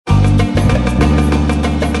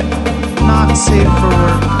Not safe for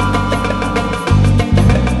work.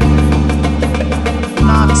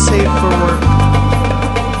 Not safe for work.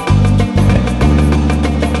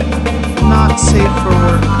 Not safe for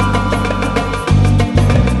work.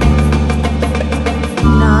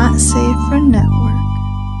 Not safe for network.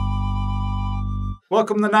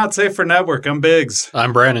 Welcome to Not Safe for Network. I'm Biggs.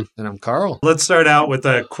 I'm Brandon. And I'm Carl. Let's start out with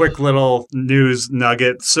a quick little news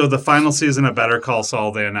nugget. So the final season of Better Call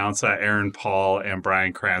Saul, they announced that Aaron Paul and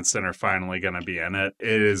Bryan Cranston are finally going to be in it.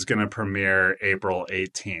 It is going to premiere April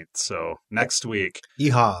 18th, so next week.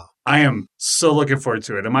 Yeehaw. I am so looking forward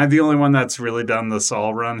to it. Am I the only one that's really done the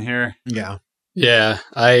Saul run here? Yeah. Yeah,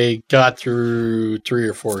 I got through 3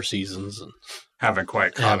 or 4 seasons. And Haven't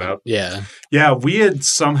quite caught up. Yeah. Yeah, we had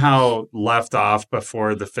somehow left off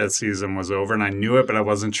before the 5th season was over, and I knew it, but I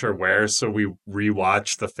wasn't sure where. So we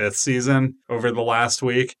rewatched the 5th season over the last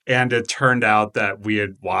week, and it turned out that we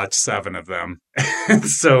had watched 7 of them.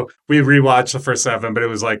 So we rewatched the first 7, but it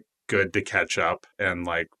was like good to catch up and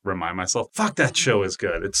like remind myself, fuck, that show is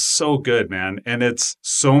good. It's so good, man. And it's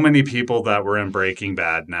so many people that were in Breaking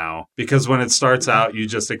Bad now, because when it starts out, you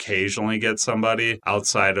just occasionally get somebody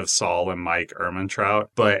outside of Saul and Mike Ehrmantraut.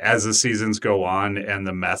 But as the seasons go on and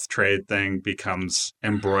the meth trade thing becomes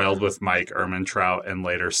embroiled with Mike Ehrmantraut and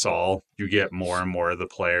later Saul, you get more and more of the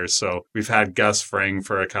players. So we've had Gus Fring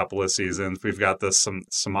for a couple of seasons. We've got the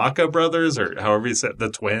Samaka brothers, or however you said, the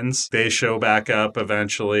twins. They show back up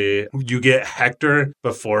eventually. You get Hector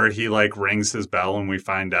before he like rings his bell, and we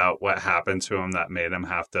find out what happened to him that made him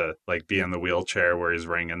have to like be in the wheelchair where he's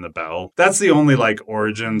ringing the bell. That's the only like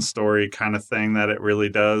origin story kind of thing that it really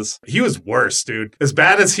does. He was worse, dude. As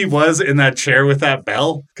bad as he was in that chair with that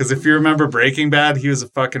bell, because if you remember Breaking Bad, he was a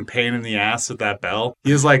fucking pain in the ass with that bell.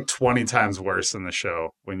 He is like 20 times worse in the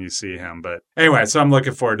show when you see him. But anyway, so I'm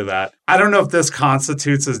looking forward to that. I don't know if this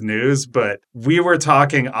constitutes as news, but we were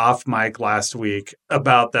talking off mic last week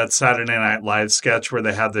about that Saturday Night Live sketch where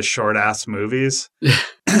they had the short ass movies.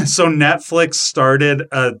 So Netflix started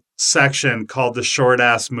a section called the short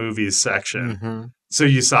ass movies section. Mm-hmm. So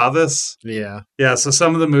you saw this? Yeah. Yeah, so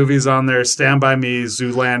some of the movies on there, Stand By Me,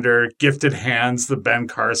 Zoolander, Gifted Hands, the Ben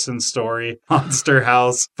Carson story, Monster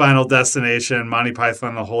House, Final Destination, Monty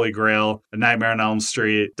Python, The Holy Grail, A Nightmare on Elm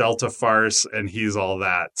Street, Delta Farce, and He's All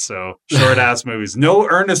That. So short-ass movies. No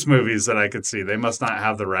Ernest movies that I could see. They must not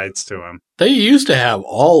have the rights to them. They used to have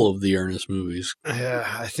all of the Ernest movies. Yeah,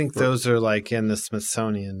 I think those are like in the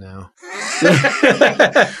Smithsonian now.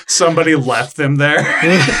 Somebody left them there.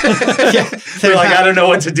 Yeah, They're like, I don't know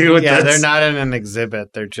what to do with this. Yeah, they're not in an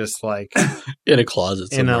exhibit. They're just like In a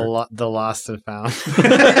closet in somewhere. the lost and found.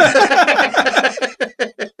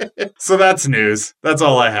 So that's news. That's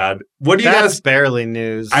all I had. What do you That's guys... barely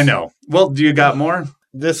news. I know. Well, do you got more?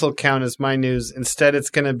 This will count as my news. Instead, it's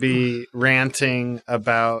going to be ranting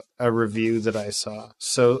about a review that I saw.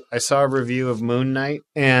 So I saw a review of Moon Knight,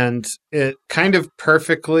 and it kind of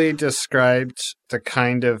perfectly described the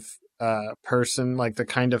kind of person, like the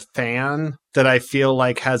kind of fan that I feel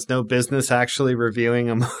like has no business actually reviewing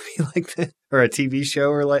a movie like this or a TV show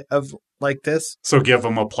or like this. So give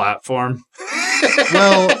them a platform.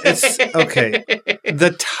 Well, it's okay.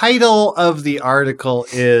 The title of the article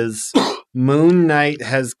is Moon Knight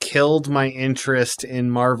has killed my interest in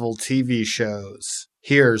Marvel TV shows.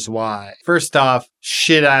 Here's why. First off,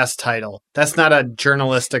 shit ass title. That's not a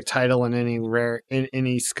journalistic title in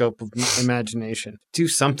any scope of imagination. Do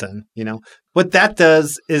something, you know. What that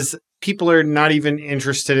does is people are not even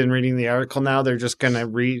interested in reading the article now. They're just going to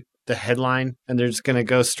read the headline and they're just going to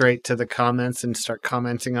go straight to the comments and start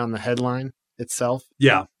commenting on the headline itself.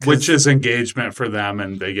 Yeah, which is engagement for them,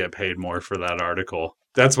 and they get paid more for that article.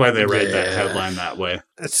 That's why they write that headline that way.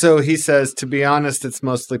 So he says, to be honest, its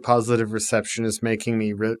mostly positive reception is making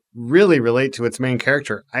me really relate to its main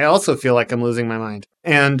character. I also feel like I'm losing my mind.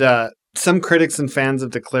 And some critics and fans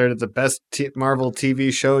have declared it the best Marvel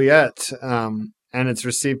TV show yet. And it's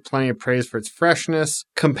received plenty of praise for its freshness.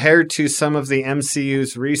 Compared to some of the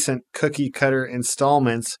MCU's recent cookie-cutter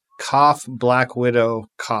installments, cough, Black Widow,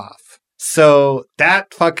 cough. So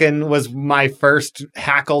that fucking was my first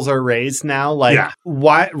hackles are raised now. Like,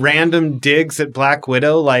 What random digs at Black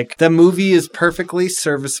Widow? Like, the movie is perfectly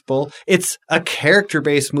serviceable. It's a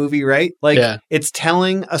character-based movie, right? Like, It's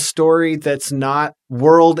telling a story that's not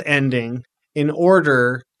world-ending in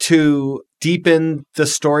order to deepen the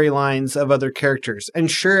storylines of other characters.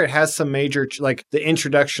 And sure, it has some major, like, the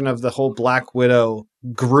introduction of the whole Black Widow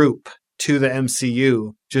group to the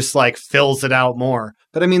MCU just like fills it out more.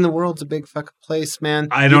 But I mean, the world's a big fucking place, man.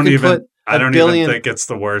 I don't even think it's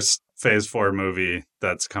the worst Phase 4 movie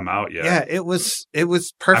that's come out yet. Yeah, it was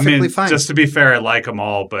perfectly fine. Just to be fair, I like them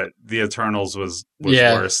all, but The Eternals was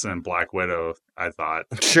Yeah. worse than Black Widow, I thought.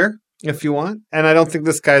 Sure, if you want. And I don't think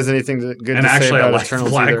this guy has anything good And to say actually, I about like Eternals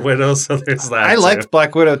Black either. Widow, so there's that. I too. liked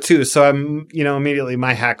Black Widow too, so I'm, immediately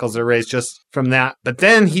my hackles are raised just from that. But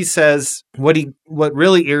then he says what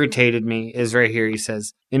really irritated me is right here. He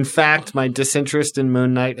says, "In fact, my disinterest in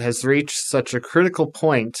Moon Knight has reached such a critical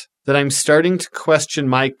point that I'm starting to question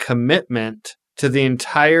my commitment to the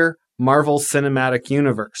entire Marvel Cinematic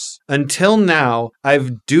Universe. Until now,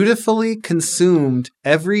 I've dutifully consumed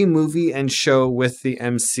every movie and show with the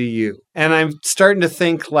MCU." And I'm starting to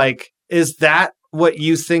think, like, is that what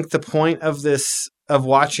you think the point of this, of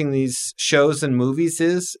watching these shows and movies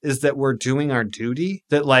is that we're doing our duty?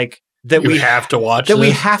 That We have to watch that we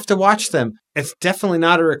this? have to watch them. It's definitely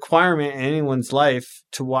not a requirement in anyone's life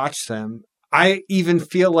to watch them. I even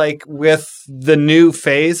feel like with the new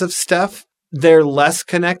phase of stuff, they're less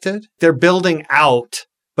connected. They're building out,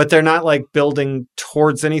 but they're not like building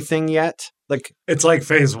towards anything yet. Like, It's like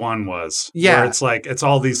Phase 1 was. Yeah. Where it's like, it's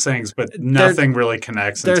all these things, but nothing really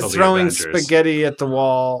connects they're until throwing the Avengers. spaghetti at the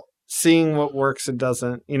wall, seeing what works and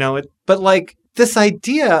doesn't, but like this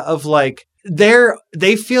idea of like,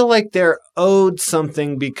 they feel like they're owed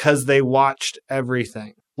something because they watched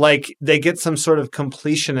everything. Like they get some sort of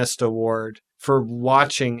completionist award for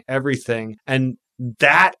watching everything. And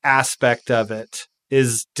that aspect of it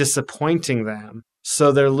is disappointing them.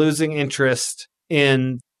 So they're losing interest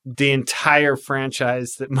in the entire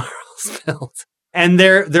franchise that Marvel's built. And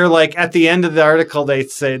they're like, at the end of the article, they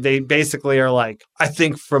say, they basically are like, I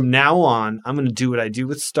think from now on, I'm going to do what I do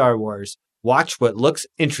with Star Wars. Watch what looks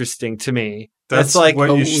interesting to me. That's like,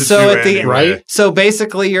 what you should so do at the anyway. right? So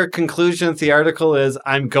basically your conclusion of the article is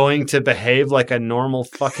I'm going to behave like a normal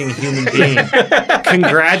fucking human being.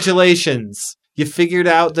 Congratulations. You figured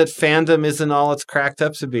out that fandom isn't all it's cracked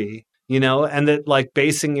up to be, and that like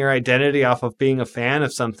basing your identity off of being a fan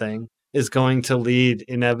of something is going to lead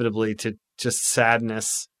inevitably to just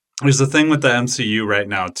sadness. There's the thing with the MCU right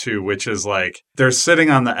now, too, which is like they're sitting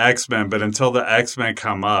on the X-Men, but until the X-Men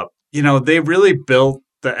come up, they really built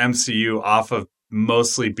the MCU off of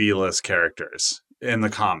mostly B-list characters in the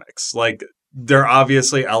comics. Like, they're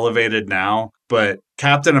obviously elevated now, but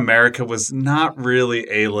Captain America was not really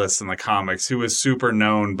A-list in the comics. He was super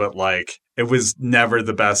known, but like it was never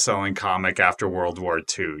the best-selling comic after World War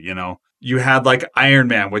II, You had like Iron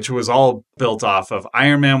Man, which was all built off of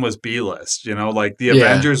Iron Man was B-list, like the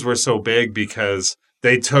Avengers were so big because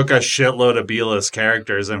they took a shitload of B-list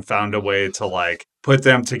characters and found a way to like put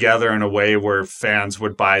them together in a way where fans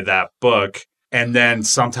would buy that book. And then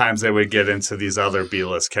sometimes they would get into these other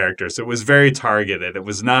B-list characters. It was very targeted. It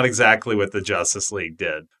was not exactly what the Justice League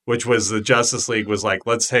did, which was the Justice League was like,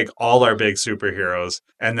 let's take all our big superheroes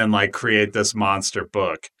and then like create this monster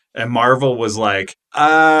book. And Marvel was like,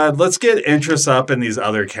 let's get interest up in these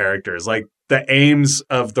other characters. Like the aims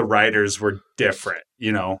of the writers were different,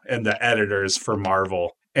 and the editors for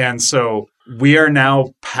Marvel. And so we are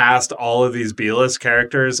now past all of these B-list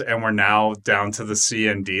characters and we're now down to the C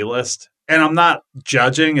and D list. And I'm not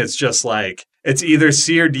judging. It's just like, it's either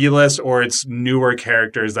C or D list or it's newer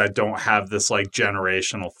characters that don't have this like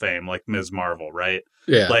generational fame, like Ms. Marvel, right?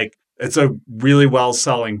 Yeah. Like, it's a really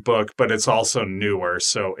well-selling book, but it's also newer.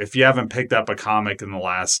 So if you haven't picked up a comic in the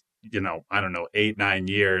last, 8-9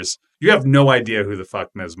 years, you have no idea who the fuck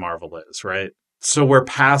Ms. Marvel is, right? So we're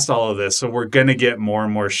past all of this. So we're going to get more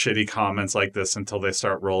and more shitty comments like this until they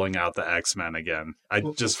start rolling out the X-Men again. I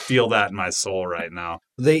just feel that in my soul right now.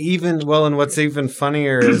 And what's even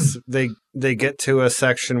funnier is they get to a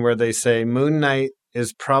section where they say Moon Knight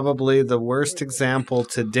is probably the worst example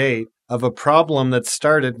to date of a problem that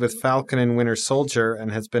started with Falcon and Winter Soldier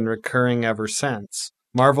and has been recurring ever since.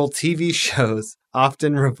 Marvel TV shows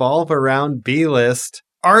often revolve around B-list,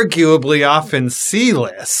 arguably often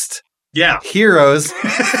C-list. Yeah. Heroes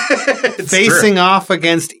facing off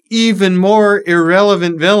against even more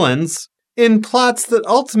irrelevant villains in plots that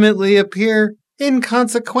ultimately appear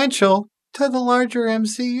inconsequential to the larger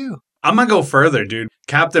MCU. I'm going to go further, dude.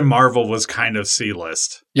 Captain Marvel was kind of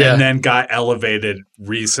C-list. Yeah. And then got elevated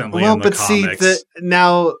recently in the comics.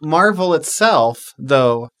 Now Marvel itself,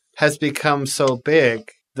 though, has become so big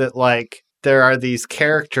that, like, there are these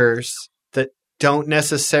characters that don't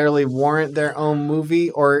necessarily warrant their own movie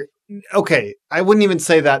or... Okay, I wouldn't even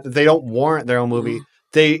say that they don't warrant their own movie.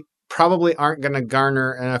 They probably aren't going to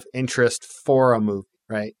garner enough interest for a movie,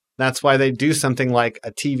 right? That's why they do something like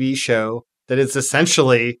a TV show that is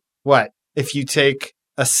essentially, what? If you take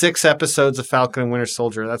 6 episodes of Falcon and Winter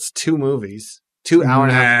Soldier, that's 2 movies, 2 hour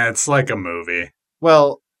and a half. Nah, it's like a movie.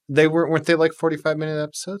 Well, weren't they like 45-minute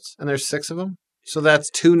episodes? And there's 6 of them? So that's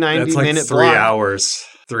 2 That's like 90-minute 3 hours.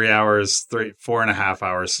 3 hours, 4.5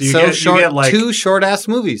 hours. So you get like 2 short-ass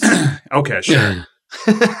movies. Okay, sure.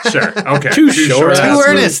 Sure. Okay. Two short ass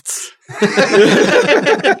 2 movies. Ernests.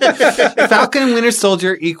 Falcon and Winter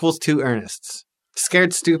Soldier equals 2 Ernests.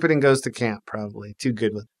 Scared Stupid and Goes to Camp, probably. Too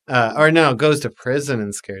good with. Or no, Goes to Prison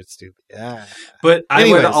and Scared Stupid. Yeah. But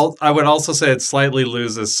Anyways. I would also say it slightly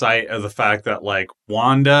loses sight of the fact that like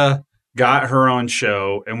Wanda got her own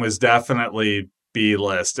show and was definitely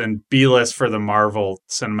B-list and B-list for the Marvel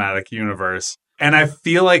Cinematic Universe. And I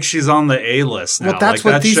feel like she's on the A-list now. Well, that's like,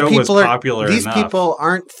 what that these show people was are. popular These enough. people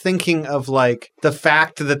aren't thinking of like the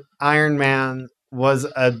fact that Iron Man was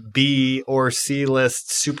a B or C list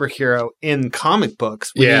superhero in comic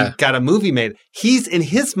books when Yeah. he got a movie made. He's in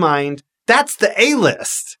his mind, that's the A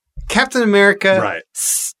list. Captain America, Right.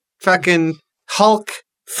 fucking Hulk,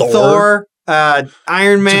 Thor. Thor,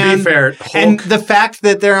 Iron Man. To be fair, Hulk, and the fact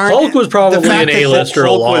that there aren't Hulk was probably the fact an that A-lister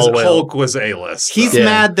a long way. Hulk was A-list. He's Yeah.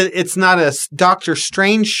 mad that it's not a Doctor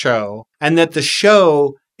Strange show and that the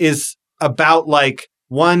show is about like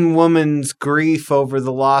one woman's grief over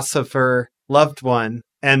the loss of her loved one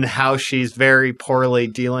and how she's very poorly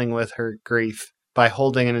dealing with her grief by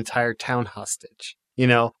holding an entire town hostage, you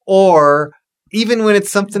know? Or even when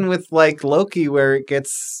it's something with like Loki where it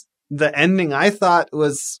gets the ending I thought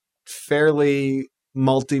was fairly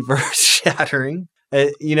multiverse shattering.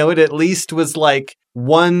 You know, it at least was like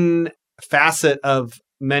one facet of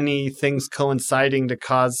many things coinciding to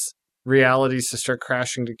cause realities to start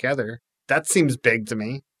crashing together. That seems big to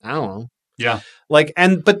me. I don't know. Yeah. Like,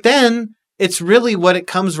 but then it's really what it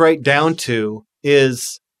comes right down to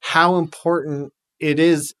is how important it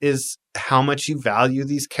is how much you value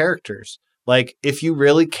these characters. Like, if you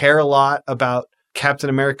really care a lot about Captain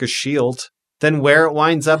America's shield, then where it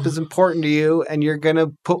winds up is important to you, and you're going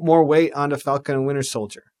to put more weight onto Falcon and Winter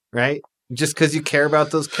Soldier, right? Just because you care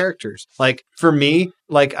about those characters. Like, for me,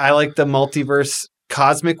 like, I like the multiverse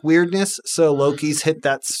cosmic weirdness, so Loki's hit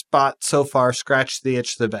that spot so far, scratched the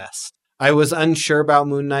itch the best. I was unsure about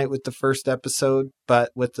Moon Knight with the first episode,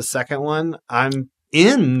 but with the second one, I'm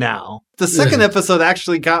in now. The second episode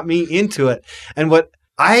actually got me into it. And what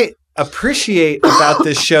I appreciate about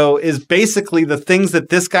this show is basically the things that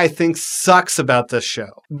this guy thinks sucks about this show.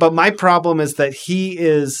 But my problem is that he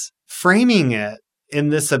is framing it in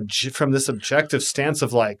this from this objective stance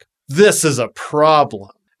of like, this is a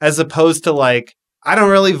problem, as opposed to like, I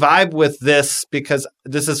don't really vibe with this because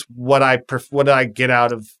this is what I get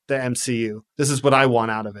out of the MCU. This is what I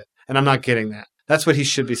want out of it. And I'm not getting that. That's what he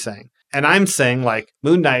should be saying. And I'm saying like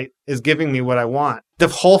Moon Knight is giving me what I want. The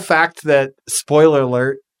whole fact that, spoiler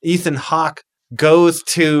alert, Ethan Hawke goes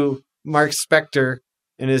to Mark Spector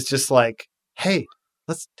and is just like, hey,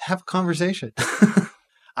 let's have a conversation.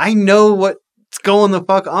 I know what's going the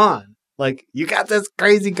fuck on. Like, you got this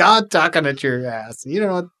crazy god talking at your ass. You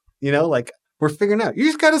know what, like, we're figuring out. You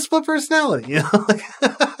just got a split personality,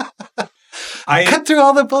 Like, cut through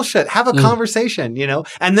all the bullshit. Have a conversation,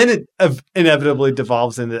 And then it inevitably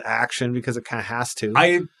devolves into action because it kind of has to.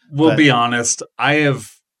 I will be honest.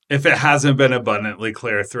 If it hasn't been abundantly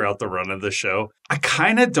clear throughout the run of the show, I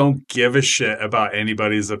kind of don't give a shit about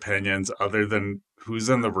anybody's opinions other than who's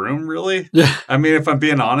in the room, really. Yeah. I mean, if I'm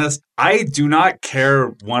being honest, I do not care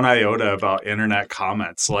one iota about internet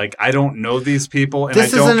comments. Like, I don't know these people, and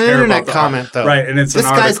this I don't is an care internet about the comment, though. Right, and it's this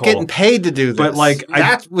an guy's article. getting paid to do this. But, like,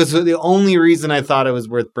 that was the only reason I thought it was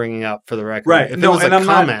worth bringing up for the record. Right. If No, it was and a I'm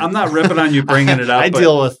comment, not ripping on you bringing it up. I but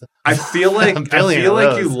deal with. I feel like a billion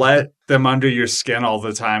of you those. let them under your skin all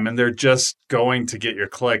the time, and they're just going to get your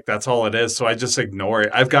click. That's all it is. So I just ignore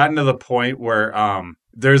it. I've gotten to the point where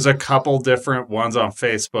there's a couple different ones on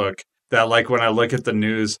Facebook that, like, when I look at the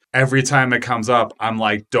news, every time it comes up, I'm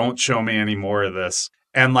like, don't show me any more of this.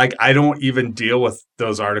 And, like, I don't even deal with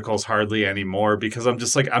those articles hardly anymore because I'm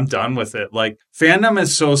just like, I'm done with it. Like, fandom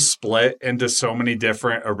is so split into so many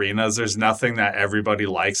different arenas. There's nothing that everybody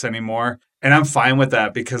likes anymore. And I'm fine with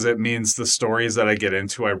that because it means the stories that I get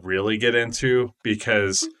into, I really get into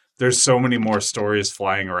because there's so many more stories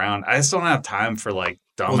flying around. I just don't have time for, like,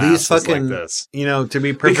 dumbasses like this. To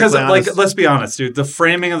be perfectly because, honest, like, let's be honest, dude, the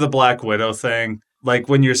framing of the Black Widow thing, like,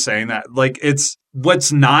 when you're saying that, like, it's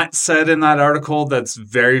what's not said in that article that's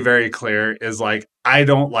very, very clear is, like, I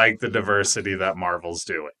don't like the diversity that Marvel's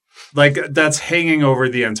doing. Like, that's hanging over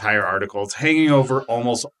the entire article. It's hanging over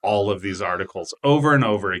almost all of these articles over and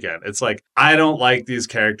over again. It's like, I don't like these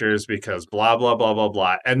characters because blah, blah, blah, blah,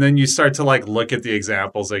 blah. And then you start to, like, look at the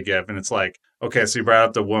examples they give, and it's like, okay, so you brought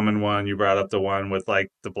up the woman one, you brought up the one with, like,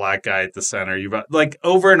 the black guy at the center. You brought, like,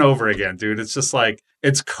 over and over again, dude. It's just like,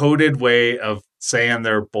 it's coded way of saying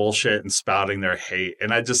their bullshit and spouting their hate.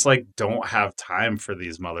 And I just like don't have time for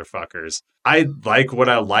these motherfuckers. I like what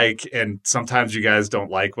I like, and sometimes you guys don't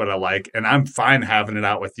like what I like, and I'm fine having it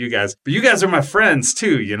out with you guys. But you guys are my friends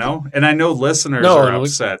too, you know? And I know listeners are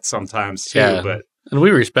upset sometimes too, but and we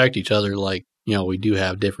respect each other. Like, you know, we do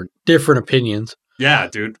have different opinions. Yeah,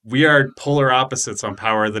 dude. We are polar opposites on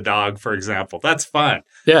Power of the Dog, for example. That's fine.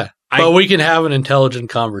 Yeah. But we can have an intelligent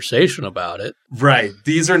conversation about it. Right.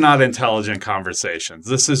 These are not intelligent conversations.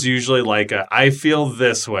 This is usually like I feel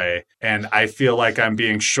this way and I feel like I'm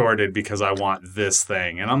being shorted because I want this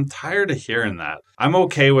thing. And I'm tired of hearing that. I'm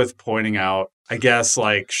okay with pointing out, I guess,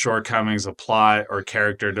 like shortcomings of plot or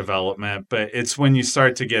character development. But it's when you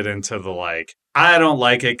start to get into the like, I don't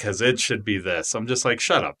like it because it should be this. I'm just like,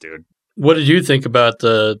 shut up, dude. What did you think about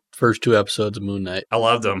the first 2 episodes of Moon Knight? I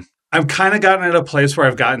loved them. I've kind of gotten at a place where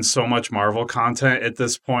I've gotten so much Marvel content at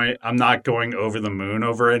this point. I'm not going over the moon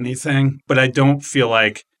over anything, but I don't feel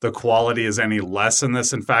like the quality is any less in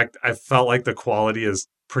this. In fact, I felt like the quality is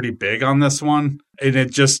pretty big on this one. And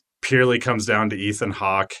it just purely comes down to Ethan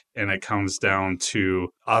Hawke and it comes down to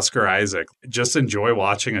Oscar Isaac. Just enjoy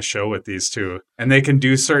watching a show with these two. And they can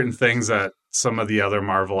do certain things that some of the other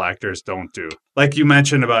Marvel actors don't do. Like you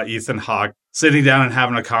mentioned about Ethan Hawke sitting down and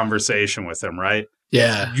having a conversation with him, right?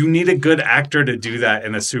 Yeah. You need a good actor to do that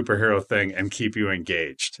in a superhero thing and keep you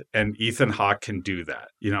engaged. And Ethan Hawke can do that.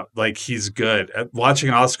 You know, like he's good at watching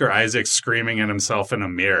Oscar Isaac screaming at himself in a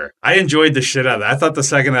mirror. I enjoyed the shit out of that. I thought the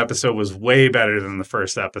second episode was way better than the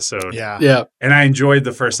first episode. Yeah. And I enjoyed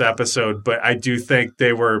the first episode, but I do think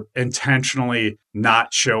they were intentionally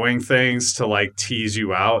not showing things to like tease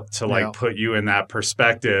you out, to like put you in that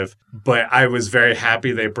perspective. But I was very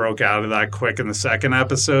happy they broke out of that quick in the second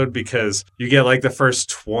episode because you get like the first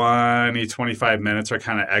 25 minutes are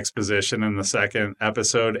kind of exposition in the second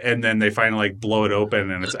episode. And then they finally like blow it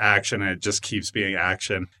open and it's action and it just keeps being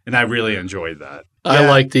action. And I really enjoyed that. I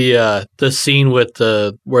like the scene with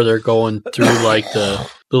where they're going through like the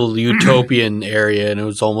little utopian area, and it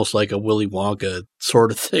was almost like a Willy Wonka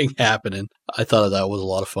sort of thing happening. I thought that was a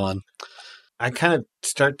lot of fun. I kind of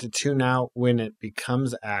start to tune out when it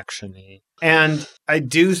becomes action-y. And I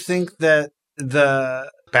do think that the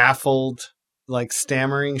baffled, like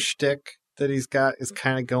stammering shtick that he's got is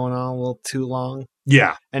kind of going on a little too long.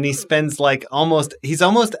 Yeah. And he spends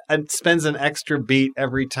spends an extra beat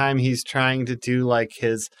every time he's trying to do like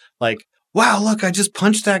his, like, wow, look, I just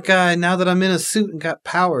punched that guy now that I'm in a suit and got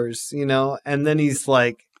powers, you know? And then he's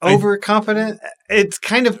like overconfident. It's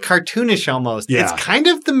kind of cartoonish almost. Yeah. It's kind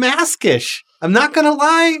of The Mask-ish. I'm not going to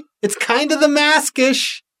lie. It's kind of The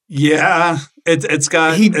Mask-ish. Yeah. It's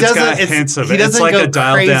got hints of it. It's like a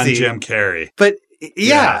dialed down Jim Carrey. But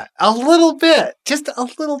yeah, a little bit, just a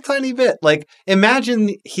little tiny bit. Like,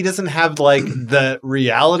 imagine he doesn't have like the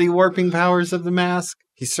reality warping powers of The Mask.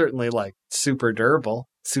 He's certainly like super durable,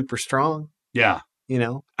 super strong. Yeah. You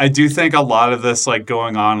know, I do think a lot of this like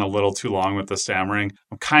going on a little too long with the stammering.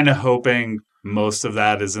 I'm kind of hoping most of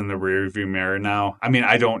that is in the rearview mirror now. I mean,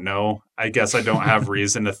 I don't know. I guess I don't have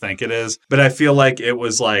reason to think it is, but I feel like it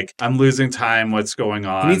was like, I'm losing time. What's going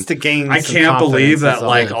on? He needs to gain. I can't believe that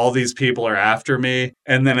like all these people are after me.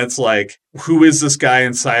 And then it's like, who is this guy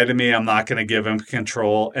inside of me? I'm not going to give him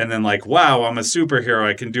control. And then like, wow, I'm a superhero.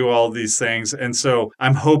 I can do all these things. And so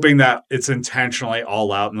I'm hoping that it's intentionally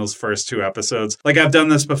all out in those first 2 episodes. Like I've done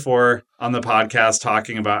this before on the podcast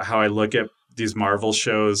talking about how I look at these Marvel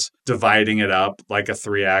shows, dividing it up like a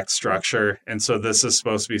 3-act structure. And so this is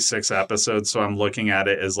supposed to be 6 episodes. So I'm looking at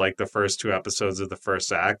it as like the first 2 episodes of the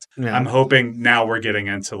first act. Yeah. I'm hoping now we're getting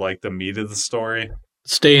into like the meat of the story.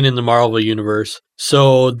 Staying in the Marvel universe.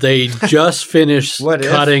 So they just finished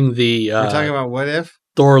cutting the... We're talking about What If?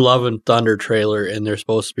 Thor Love and Thunder trailer, and they're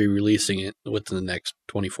supposed to be releasing it within the next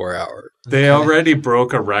 24 hours. They already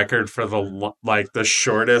broke a record for the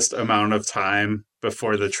shortest amount of time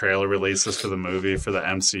before the trailer releases for the movie for the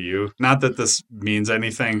MCU. Not that this means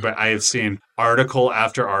anything, but I have seen article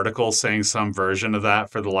after article saying some version of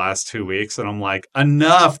that for the last 2 weeks, and I'm like,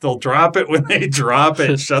 enough! They'll drop it when they drop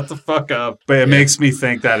it. Shut the fuck up. But it makes me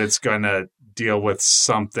think that it's going to deal with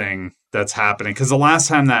something that's happening. Because the last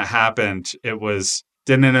time that happened,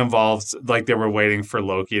 didn't it involve, like, they were waiting for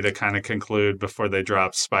Loki to kind of conclude before they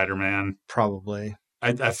dropped Spider-Man? Probably.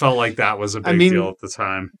 I felt like that was a big deal at the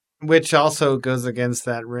time. Which also goes against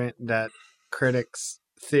that critics'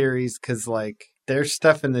 theories, because, like, there's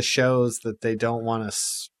stuff in the shows that they don't want to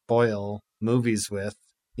spoil movies with,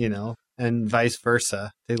 you know, and vice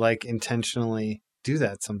versa. They, like, intentionally do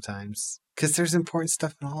that sometimes, because there's important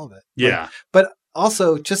stuff in all of it. Yeah. But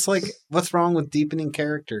also, just like, what's wrong with deepening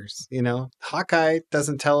characters? You know, Hawkeye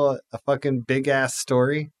doesn't tell a fucking big ass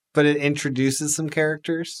story. but it introduces some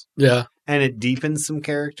characters Yeah. and it deepens some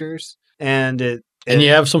characters. And And you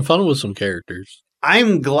have some fun with some characters.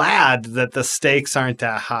 I'm glad that the stakes aren't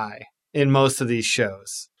that high in most of these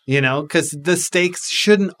shows, because the stakes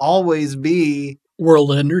shouldn't always be.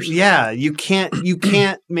 World enders. Yeah, you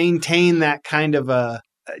can't maintain that kind of a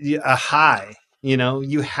high.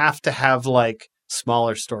 You have to have like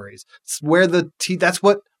smaller stories. It's where that's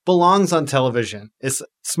what belongs on television is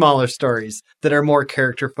smaller stories that are more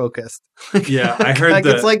character focused. Yeah, I heard like,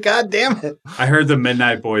 it's like, God damn it. I heard the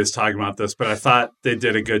Midnight Boys talking about this, but I thought they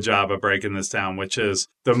did a good job of breaking this down, which is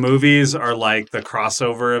the movies are like the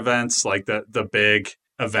crossover events, like the big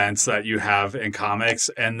events that you have in comics,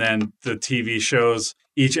 and then the TV shows,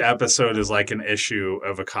 each episode is like an issue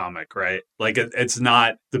of a comic, right? Like it's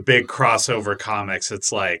not the big crossover comics,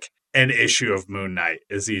 it's like an issue of Moon Knight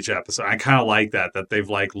is each episode. I kind of like that they've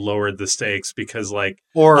like lowered the stakes because like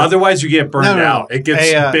otherwise you get burned out. It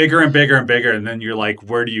gets bigger and bigger and bigger, and then you're like,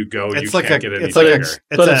 where do you go? You can't get any bigger.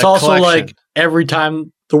 But it's also like every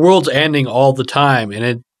time the world's ending all the time,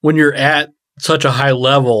 and when you're at such a high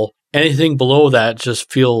level, anything below that just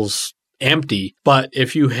feels empty. But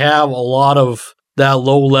if you have a lot of that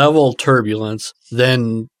low level turbulence,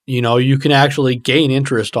 then you can actually gain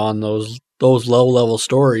interest on those low level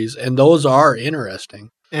stories, and those are interesting.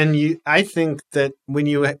 And I think that when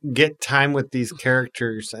you get time with these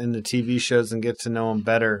characters in the TV shows and get to know them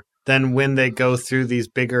better, then when they go through these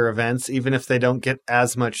bigger events, even if they don't get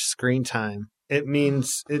as much screen time, it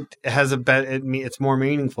means it has it's more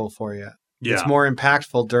meaningful for you. Yeah. It's more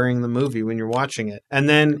impactful during the movie when you're watching it. And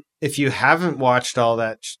then if you haven't watched all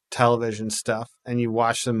that television stuff and you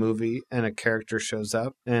watch the movie and a character shows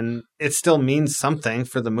up, and it still means something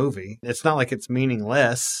for the movie. It's not like it's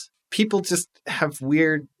meaningless. People just have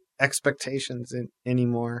weird expectations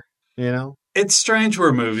anymore, It's strange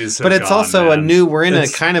where movies have But it's gone, also man. we're in a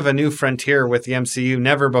kind of a new frontier with the MCU.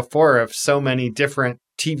 Never before have so many different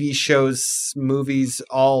TV shows, movies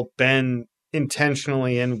all been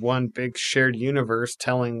intentionally in one big shared universe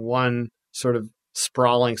telling one sort of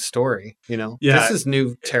sprawling story. Yeah, this is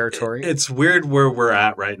new territory. It's weird where we're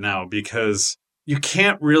at right now because you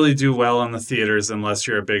can't really do well in the theaters unless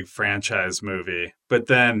you're a big franchise movie. But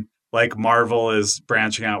then like Marvel is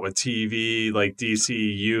branching out with TV, like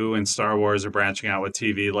DCU and Star Wars are branching out with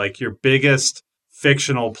TV. Like your biggest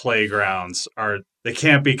fictional playgrounds they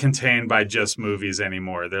can't be contained by just movies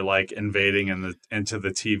anymore. They're like invading into the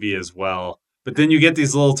TV as well. But then you get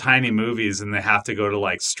these little tiny movies and they have to go to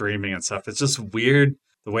like streaming and stuff. It's just weird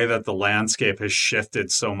the way that the landscape has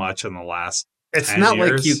shifted so much in the last 10 It's not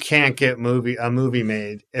years. like you can't get a movie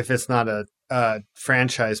made if it's not a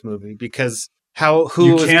franchise movie, because but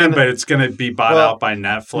it's going to be bought out by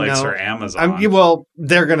Netflix or Amazon.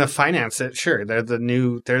 They're going to finance it. Sure, they're the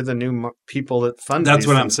new people that fund. That's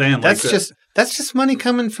what I'm saying. That's just money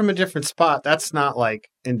coming from a different spot. That's not like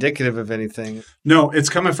indicative of anything. No, it's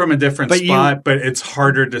coming from a different spot, but it's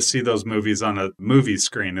harder to see those movies on a movie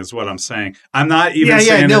screen is what I'm saying. I'm not even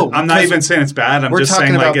saying it's bad. I'm just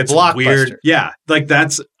saying like it's weird. Yeah. Like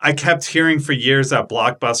I kept hearing for years that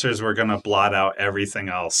blockbusters were going to blot out everything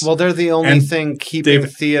else. Well, they're the only thing keeping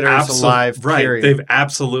theaters alive. Right. Period. They've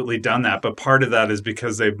absolutely done that. But part of that is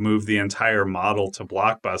because they've moved the entire model to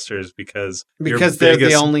blockbusters because they're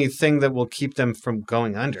the only thing that will keep them from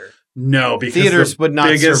going under. No, because theaters would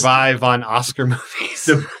not survive on Oscar movies.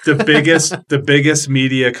 The biggest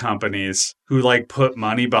media companies who like put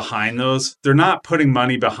money behind those, they're not putting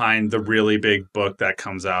money behind the really big book that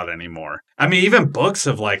comes out anymore. I mean, even books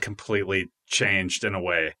have like completely changed in a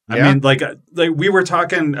way. I mean, like we were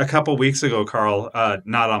talking a couple weeks ago, Carl,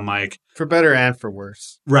 not on mic. For better and for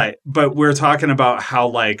worse. Right. But we're talking about how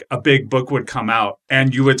like a big book would come out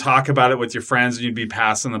and you would talk about it with your friends and you'd be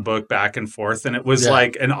passing the book back and forth. And it was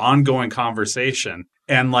like an ongoing conversation.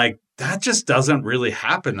 And like that just doesn't really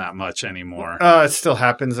happen that much anymore. It still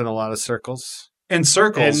happens in a lot of circles. In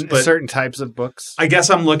circles, but certain types of books. I guess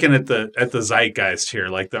I'm looking at the zeitgeist here,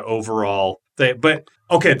 like the overall thing. But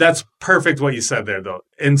okay, that's perfect what you said there, though.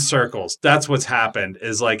 In circles, that's what's happened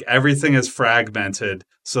is like everything is fragmented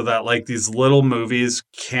so that like these little movies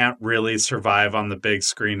can't really survive on the big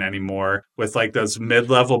screen anymore. With like those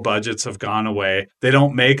mid-level budgets have gone away. They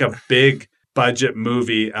don't make a big budget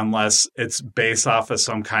movie unless it's based off of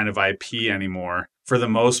some kind of IP anymore. For the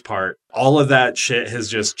most part, all of that shit has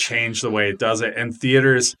just changed the way it does it. And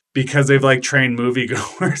theaters, because they've like trained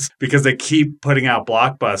moviegoers, because they keep putting out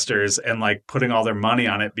blockbusters and like putting all their money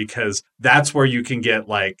on it, because that's where you can get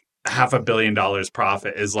like $500 million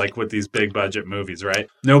profit is like with these big budget movies, right?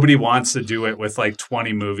 Nobody wants to do it with like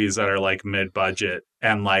 20 movies that are like mid budget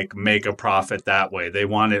and like make a profit that way. They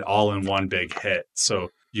want it all in one big hit. So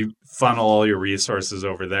you funnel all your resources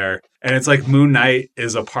over there. And it's like Moon Knight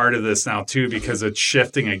is a part of this now too, because it's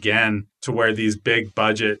shifting again to where these big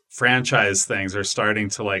budget franchise things are starting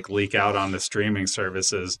to like leak out on the streaming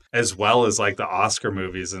services, as well as like the Oscar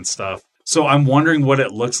movies and stuff. So I'm wondering what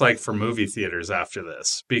it looks like for movie theaters after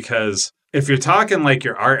this, because if you're talking like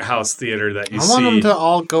your art house theater that you see, I want them to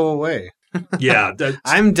all go away. Yeah.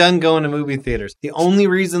 I'm done going to movie theaters. The only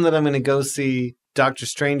reason that I'm going to go see Doctor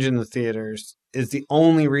Strange in the theaters is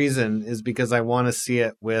because I want to see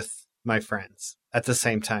it with my friends at the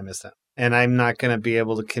same time as them. And I'm not going to be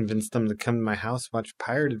able to convince them to come to my house, watch a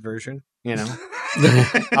pirated version, you know.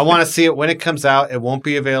 I want to see it when it comes out. It won't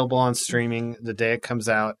be available on streaming the day it comes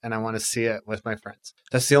out, and I want to see it with my friends.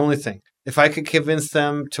 That's the only thing. If I could convince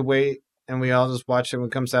them to wait and we all just watch it when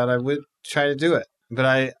it comes out, I would try to do it. But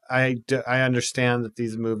I understand that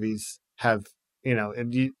these movies have, you know,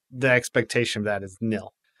 the expectation of that is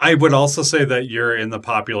nil. I would also say that you're in the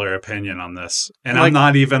popular opinion on this. And I'm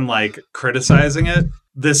not even like criticizing it.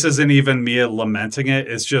 This isn't even me lamenting it.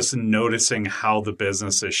 It's just noticing how the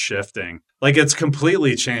business is shifting. Like, it's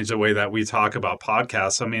completely changed the way that we talk about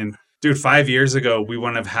podcasts. I mean, dude, 5 years ago, we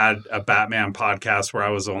wouldn't have had a Batman podcast where I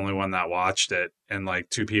was the only one that watched it. And like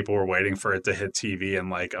 2 people were waiting for it to hit TV in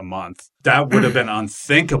like a month. That would have been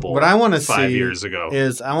unthinkable. What I want to 5 years ago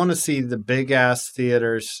is I want to see the big ass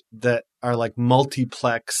theaters that are like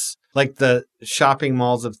multiplex, like the shopping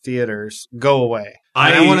malls of theaters, go away.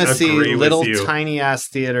 I want to see little tiny ass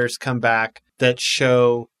theaters come back that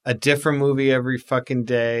show a different movie every fucking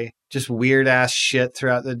day. Just weird ass shit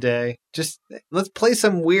throughout the day. Just let's play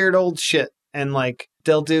some weird old shit. And like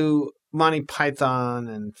they'll do Monty Python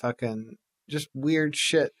and fucking just weird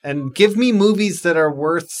shit. And give me movies that are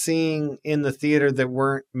worth seeing in the theater that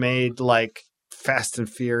weren't made like Fast and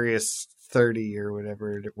Furious 30 or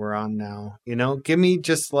whatever we're on now. You know, give me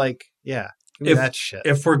just like, yeah. Give me that shit.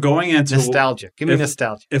 If we're going into nostalgia, give me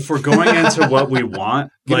nostalgia. If we're going into what we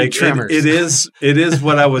want, like it is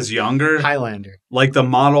what I was younger. Highlander. Like the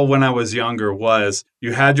model when I was younger was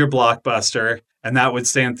you had your blockbuster and that would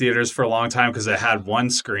stay in theaters for a long time because it had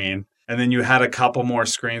one screen. And then you had a couple more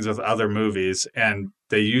screens with other movies, and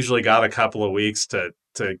they usually got a couple of weeks to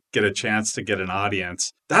get a chance to get an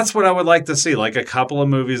audience. That's what I would like to see, like a couple of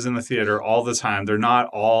movies in the theater all the time. They're not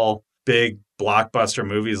all big blockbuster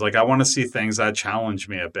movies. Like I want to see things that challenge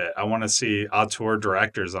me a bit. I want to see auteur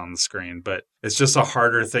directors on the screen, but it's just a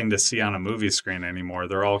harder thing to see on a movie screen anymore.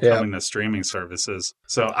 They're all coming to streaming services.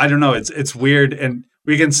 So I don't know. It's weird. And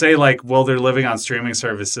we can say like, well, they're living on streaming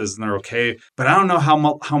services and they're okay, but I don't know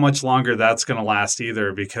how much longer that's going to last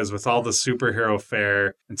either, because with all the superhero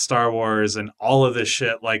fare and Star Wars and all of this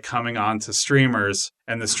shit like coming on to streamers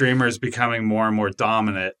and the streamers becoming more and more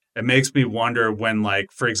dominant, it makes me wonder when,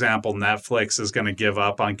 like, for example, Netflix is going to give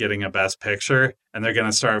up on getting a Best Picture and they're going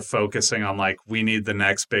to start focusing on, like, we need the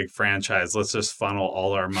next big franchise. Let's just funnel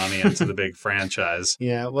all our money into the big franchise.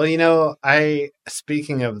 Yeah, well, you know,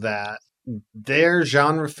 speaking of that, their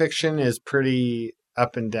genre fiction is pretty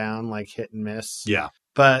up and down, like hit and miss. Yeah.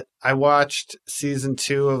 But I watched season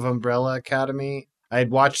 2 of Umbrella Academy. I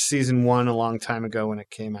had watched season 1 a long time ago when it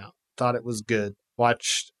came out. Thought it was good.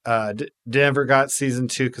 Watched, never got season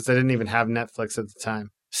 2 because I didn't even have Netflix at the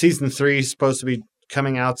time. Season 3 is supposed to be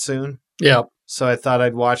coming out soon. Yeah. So I thought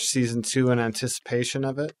I'd watch season 2 in anticipation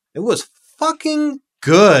of it. It was fucking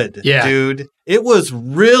good, dude. It was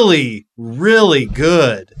really, really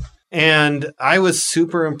good. And I was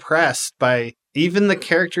super impressed by even the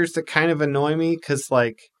characters that kind of annoy me, because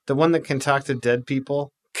like the one that can talk to dead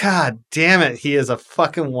people, God damn it, he is a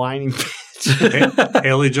fucking whining bitch.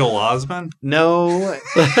 Haley Joel Osment? No,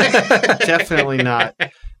 definitely not.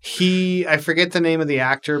 I forget the name of the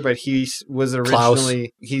actor, but he was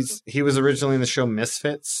originally he was originally in the show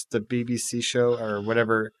Misfits, the BBC show or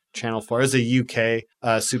whatever Channel 4. It was a UK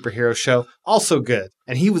superhero show, also good,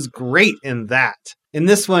 and he was great in that. In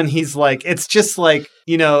this one, he's like, it's just like,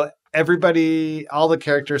 you know, all the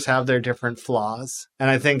characters have their different flaws. And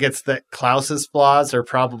I think it's that Klaus's flaws are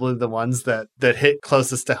probably the ones that hit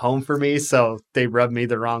closest to home for me. So they rub me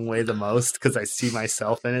the wrong way the most because I see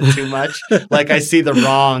myself in it too much. Like I see the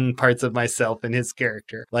wrong parts of myself in his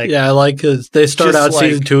character. Like, yeah, I like because they start out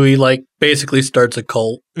season 2, he like basically starts a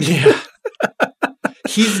cult. Yeah.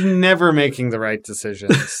 He's never making the right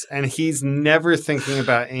decisions, and he's never thinking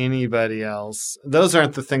about anybody else. Those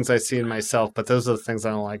aren't the things I see in myself, but those are the things I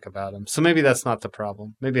don't like about him. So maybe that's not the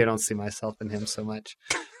problem. Maybe I don't see myself in him so much.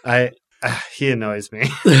 He annoys me.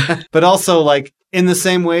 But also, like, in the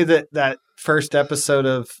same way that first episode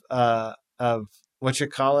of what you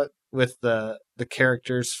call it with the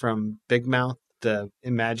characters from Big Mouth, the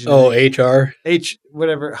imaginary HR.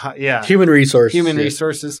 whatever. Yeah. Human resources. Human yeah.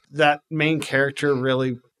 resources. That main character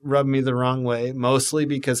really rubbed me the wrong way, mostly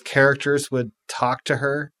because characters would talk to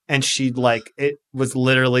her and she'd it was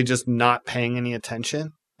literally just not paying any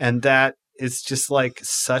attention. And that is just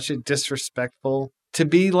such a disrespectful to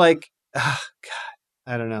be God,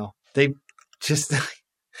 I don't know. They just,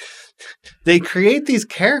 they create these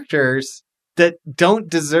characters that don't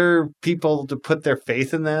deserve people to put their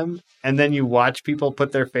faith in them, and then you watch people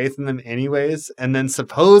put their faith in them anyways, and then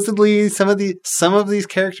supposedly some of these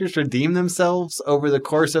characters redeem themselves over the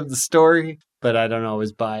course of the story, but I don't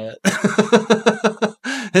always buy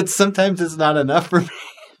it. Sometimes it's not enough for me.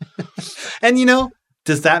 And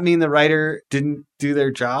does that mean the writer didn't do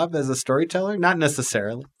their job as a storyteller? Not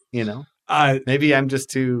necessarily, Maybe I'm just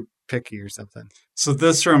too picky or something. So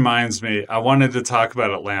this reminds me, I wanted to talk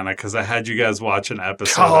about Atlanta because I had you guys watch an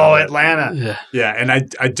episode. Oh, of it. Atlanta. Yeah, and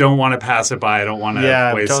I don't want to pass it by. I don't want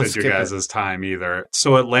to waste your guys' time either.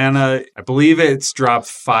 So Atlanta, I believe it's dropped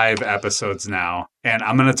 5 episodes now. And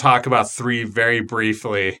I'm going to talk about 3 very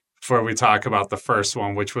briefly before we talk about the first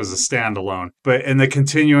one, which was a standalone. But in the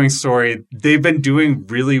continuing story, they've been doing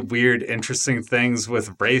really weird, interesting things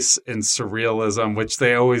with race and surrealism, which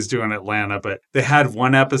they always do in Atlanta. But they had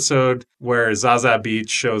one episode where Zaza Beetz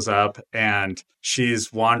shows up and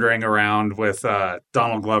she's wandering around with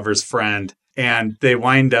Donald Glover's friend. And they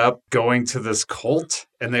wind up going to this cult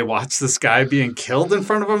and they watch this guy being killed in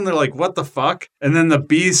front of them. They're like, what the fuck? And then the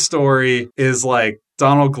B story is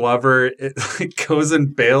Donald Glover goes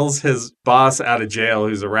and bails his boss out of jail,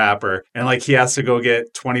 who's a rapper, and he has to go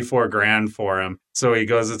get $24,000 for him. So he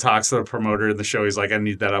goes and talks to the promoter of the show. He's like, I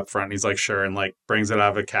need that up front. And he's like, sure. And brings it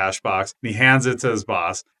out of a cash box. And he hands it to his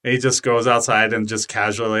boss. And he just goes outside and just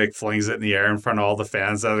casually flings it in the air in front of all the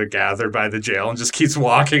fans that are gathered by the jail and just keeps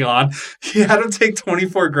walking on. He had him take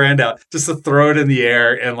 $24,000 out just to throw it in the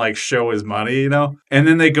air and show his money, And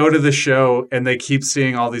then they go to the show and they keep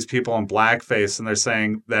seeing all these people in blackface. And they're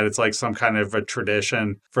saying that it's some kind of a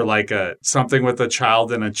tradition for something with a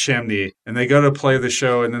child in a chimney. And they go to play the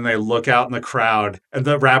show and then they look out in the crowd. And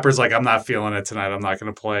the rapper's like, I'm not feeling it tonight. I'm not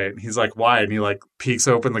going to play it. And he's like, why? And he peeks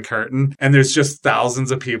open the curtain and there's just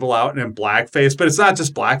thousands of people out in blackface. But it's not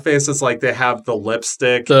just blackface. It's they have the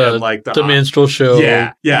lipstick and the minstrel show.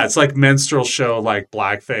 Yeah. Yeah. It's minstrel show,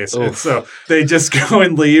 blackface. Oof. And so they just go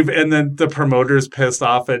and leave. And then the promoter's pissed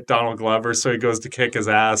off at Donald Glover. So he goes to kick his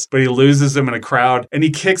ass, but he loses him in a crowd and he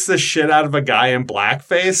kicks the shit out of a guy in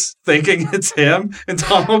blackface thinking it's him. And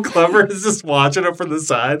Donald Glover is just watching him from the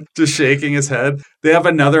side, just shaking his head. They have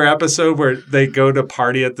another episode where they go to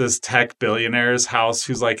party at this tech billionaire's house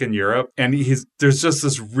who's in Europe. And there's just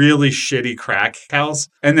this really shitty crack house.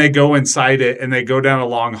 And they go inside it and they go down a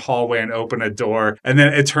long hallway and open a door. And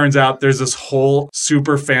then it turns out there's this whole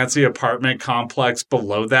super fancy apartment complex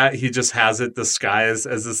below that. He just has it disguised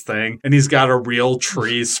as this thing. And he's got a real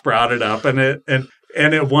tree sprouted up in it.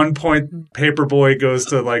 And at one point, Paperboy goes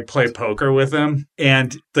to play poker with him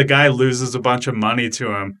and the guy loses a bunch of money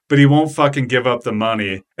to him, but he won't fucking give up the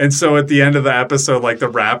money. And so at the end of the episode, the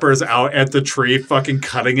rapper's out at the tree fucking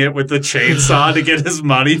cutting it with the chainsaw to get his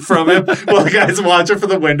money from him while the guy's watching from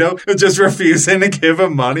the window and just refusing to give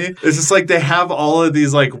him money. It's just they have all of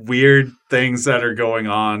these weird things that are going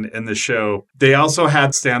on in the show. They also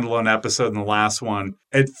had standalone episode in the last one.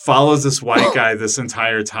 It follows this white guy this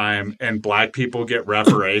entire time and black people get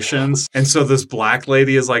reparations. And so this black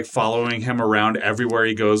lady is following him around everywhere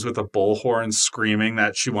he goes with a bullhorn screaming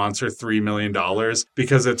that she wants her $3 million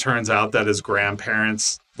because it turns out that his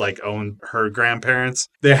grandparents own her grandparents.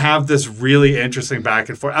 They have this really interesting back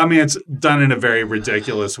and forth. I mean, it's done in a very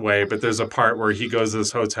ridiculous way, but there's a part where he goes to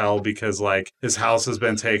this hotel because his house has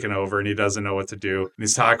been taken over and he doesn't know what to do. And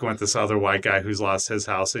he's talking with this other white guy who's lost his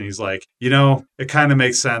house. And he's like, it kind of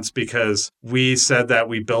makes sense because we said that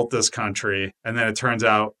we built this country. And then it turns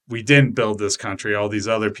out we didn't build this country. All these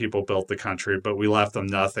other people built the country, but we left them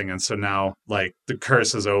nothing. And so now the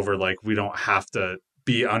curse is over. We don't have to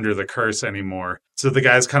be under the curse anymore. So the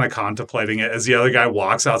guy's kind of contemplating it as the other guy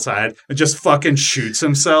walks outside and just fucking shoots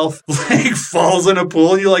himself, falls in a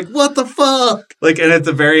pool. And you're like, what the fuck? And at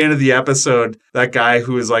the very end of the episode, that guy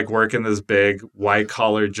who is working this big white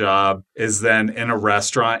collar job is then in a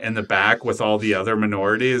restaurant in the back with all the other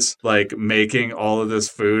minorities, making all of this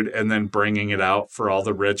food and then bringing it out for all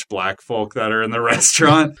the rich black folk that are in the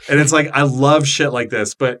restaurant. And it's I love shit like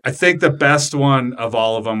this, but I think the best one of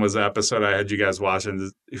all of them was the episode I had you guys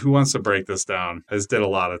watching. Who wants to break this down? I just did a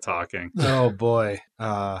lot of talking. Oh boy.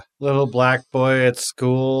 Little black boy at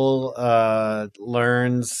school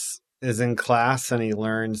learns is in class and he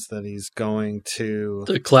learns that he's going to.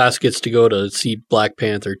 The class gets to go to see Black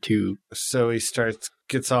Panther 2. So he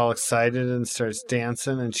gets all excited and starts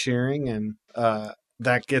dancing and cheering, and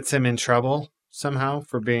that gets him in trouble somehow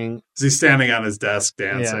for being. He's standing on his desk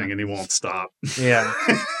dancing and he won't stop. Yeah.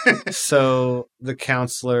 So the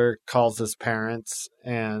counselor calls his parents,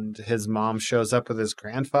 and his mom shows up with his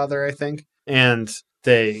grandfather, I think. And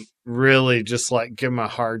they really just like give him a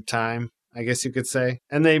hard time, I guess you could say.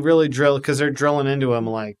 And they really drill, because they're drilling into him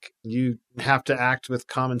like, you have to act with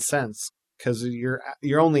common sense, because you're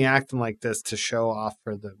only acting like this to show off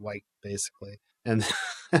for the white, basically. And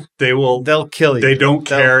they'll kill you. They don't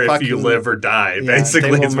care if you fucking live or die.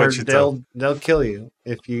 Basically, it's what you tell. They'll kill you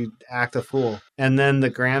if you act a fool. And then the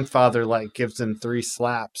grandfather like gives him 3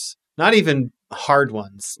 slaps, not even hard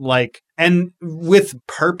ones, like, and with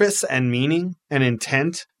purpose and meaning and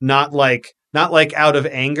intent, not like out of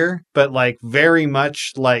anger, but like very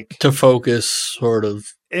much like to focus, sort of.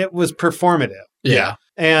 It was performative. Yeah.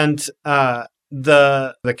 And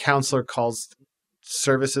the counselor calls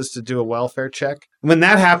services to do a welfare check. When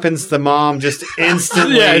that happens, the mom just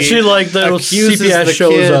instantly she like the CPS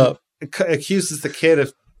shows up, accuses the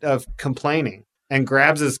kid of complaining, and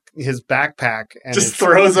grabs his backpack and just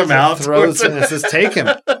throws him out. Throws him and says, "Take him,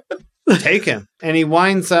 take him." And he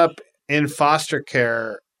winds up in foster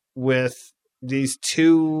care with these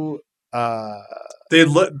 2 they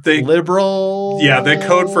liberal. Yeah, they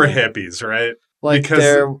code for hippies, right? Like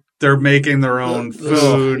because they're making their own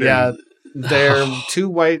food. Yeah. They're 2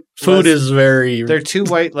 white. Food is very. They're 2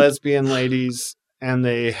 white lesbian ladies, and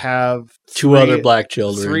they have 2 other black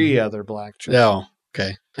children. 3 other black children. Oh,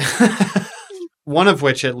 okay. One of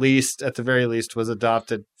which, at the very least, was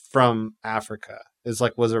adopted from Africa.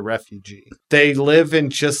 Was a refugee. They live in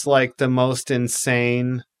just like the most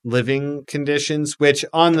insane living conditions, which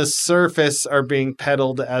on the surface are being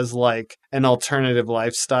peddled as like an alternative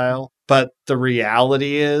lifestyle. But the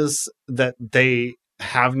reality is that they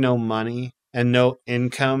have no money and no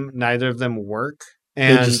income. Neither of them work.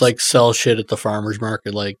 And they just like sell shit at the farmer's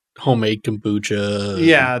market, like homemade kombucha.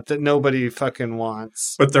 Yeah, that nobody fucking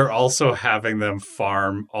wants. But they're also having them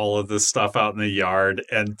farm all of this stuff out in the yard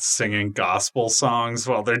and singing gospel songs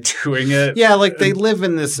while they're doing it. Yeah, like they live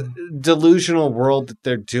in this delusional world that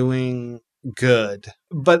they're doing good.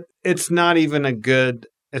 But it's not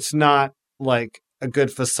like a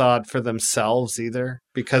good facade for themselves either,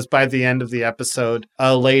 because by the end of the episode,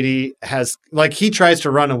 a lady he tries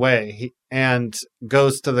to run away and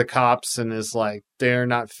goes to the cops and is like, they're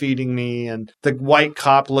not feeding me. And the white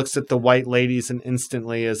cop looks at the white ladies and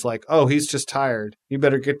instantly is like, oh, he's just tired. You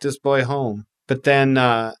better get this boy home. But then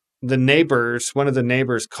one of the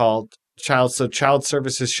neighbors called child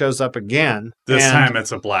services shows up again. This time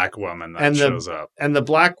it's a black woman that shows up. And the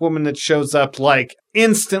black woman that shows up like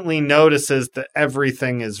instantly notices that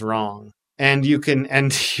everything is wrong. And you're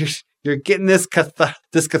getting this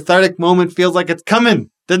cathartic moment, feels like it's coming,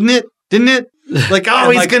 didn't it? Like,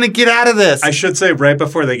 oh, he's going to get out of this. I should say right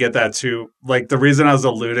before they get that too, like the reason I was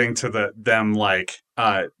alluding to them like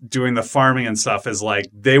doing the farming and stuff is like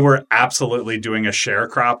they were absolutely doing a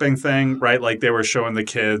sharecropping thing, right? Like they were showing the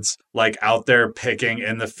kids like out there picking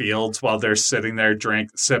in the fields while they're sitting there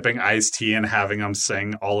sipping iced tea and having them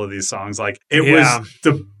sing all of these songs. Like it was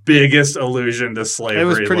the biggest allusion to slavery. It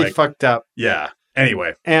was pretty fucked up. Yeah.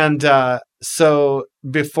 Anyway. And so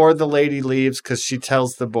before the lady leaves, because she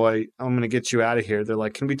tells the boy, I'm going to get you out of here. They're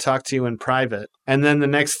like, can we talk to you in private? And then the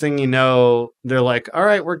next thing you know, they're like, all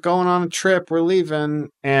right, we're going on a trip. We're leaving.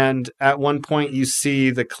 And at one point you see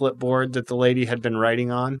the clipboard that the lady had been writing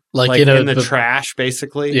on. Like in the trash,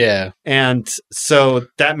 basically. Yeah. And so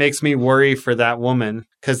that makes me worry for that woman,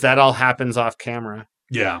 because that all happens off camera.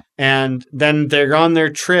 Yeah. And then they're on their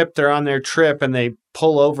trip, and they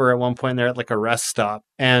pull over at one point. They're at like a rest stop.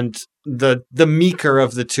 And the meeker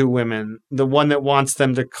of the 2 women, the one that wants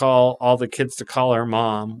them to call all the kids to call her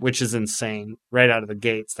mom, which is insane right out of the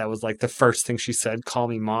gates. That was like the first thing she said, call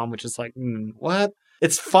me mom, which is like, what?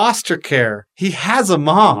 It's foster care. He has a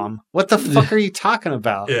mom. What the fuck are you talking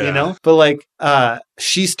about? Yeah. You know? But like,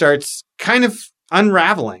 she starts kind of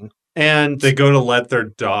unraveling. And they go to let their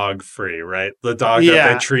dog free, right? The dog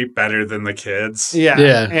that they treat better than the kids.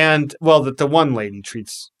 Yeah. And that the one lady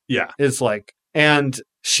treats. Yeah. Is like, and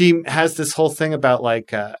she has this whole thing about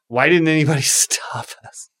like, why didn't anybody stop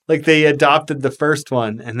us? Like they adopted the first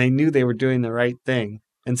one and they knew they were doing the right thing.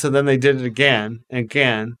 And so then they did it again and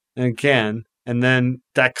again and again. And then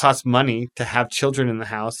that cost money to have children in the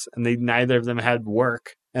house, and neither of them had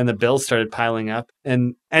work. And the bills started piling up.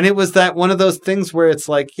 And it was that one of those things where it's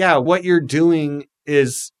like, yeah, what you're doing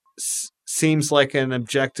seems like an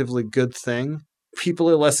objectively good thing. people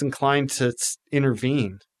are less inclined to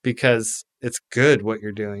intervene because it's good what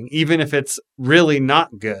you're doing, even if it's really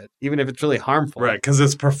not good, even if it's really harmful. Right, because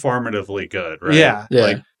it's performatively good, right? Yeah. Yeah.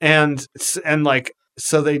 Like, And like,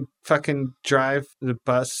 so they fucking drive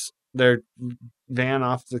their van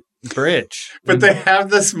off the bridge. but they have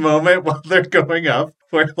this moment while they're going up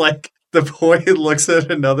where like the boy looks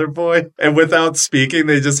at another boy and without speaking,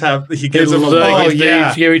 he gives him a look.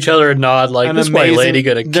 They give each other a nod like, An this white amazing- lady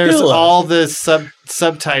gonna There's kill us. all the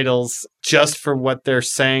subtitles just for what they're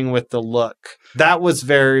saying with the look. That was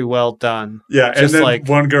very well done. Yeah, and Just then like-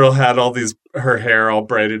 one girl had her hair all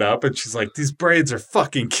braided up and she's like, these braids are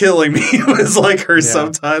fucking killing me. It was like her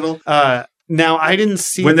subtitle. Now I didn't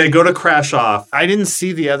see When they go to crash off, I didn't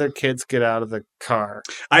see the other kids get out of the car.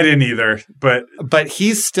 I didn't either, but But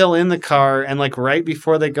he's still in the car, and like right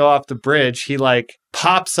before they go off the bridge, he like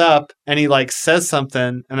pops up and he like says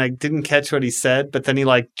something, and I didn't catch what he said, but then he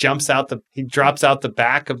like drops out the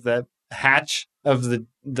back of the hatch of the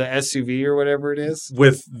SUV or whatever it is.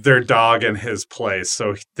 with their dog in his place.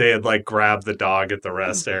 So they had like grabbed the dog at the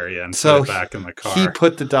rest area and So put it back in the car. He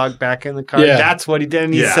put the dog back in the car. Yeah. That's what he did.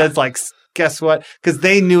 And he Yeah. says like, guess what? Because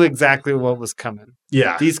they knew exactly what was coming.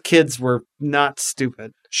 Yeah. These kids were not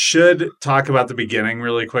stupid. Should talk about the beginning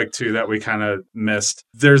really quick too that we kind of missed.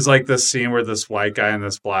 There's like this scene where this white guy and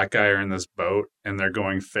this black guy are in this boat and they're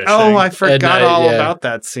going fishing. Oh, I forgot night, all yeah. about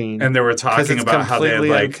that scene. and they were 'Cause talking it's about how they had completely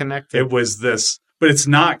like unconnected. it was this, but it's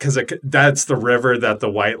not because that's the river that the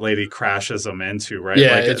white lady crashes them into, right?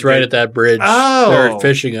 Yeah, Like, it's right at that bridge Oh. they're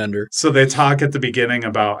fishing under. So they talk at the beginning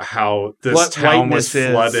about how this What town was whiteness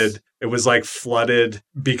is. flooded. It was like flooded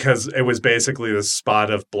because it was basically the spot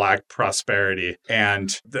of black prosperity. And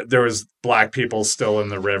there was black people still in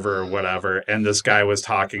the river or whatever. And this guy was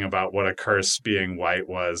talking about what a curse being white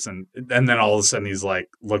was. And then all of a sudden he's like,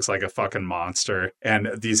 looks like a fucking monster. And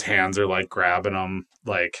these hands are like grabbing him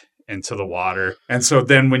like into the water. And so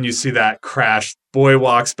then when you see that crash, boy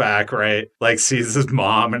walks back, right? Like sees his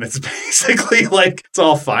mom and it's basically like, it's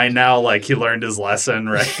all fine now. Like he learned his lesson,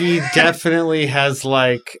 right? He definitely has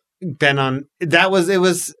like been on it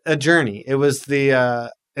was a journey. It was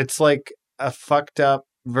it's like a fucked up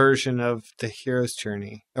version of the hero's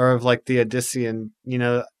journey or of like the Odyssean,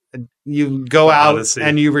 you go The out Odyssey.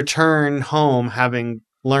 and you return home having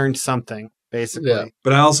learned something basically. Yeah.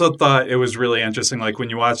 But I also thought it was really interesting. Like when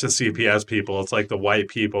you watch the CPS people, it's like the white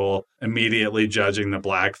people immediately judging the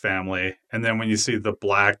black family. And then when you see the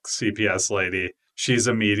black CPS lady, she's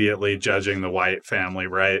immediately judging the white family,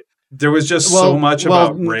 right? There was just so much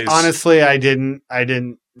about race. Honestly, I didn't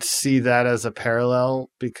see that as a parallel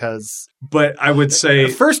because But I would say,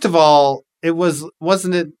 first of all,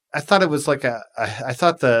 wasn't it? I thought it was like I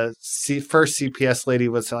thought the first CPS lady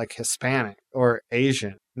was like Hispanic or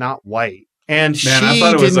Asian, not white. And man, I she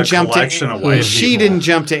thought it was didn't a jump collection to of white she people. didn't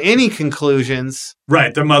jump to any conclusions.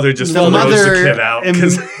 Right, the mother just The throws the mother, kid out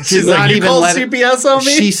because did she's not like, you even called let it- CPS on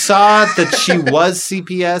me? She saw that she was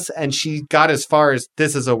CPS and she got as far as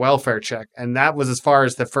this is a welfare check. And that was as far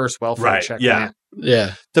as the first welfare Right, check yeah. went.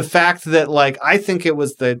 Yeah. The fact that, like, I think it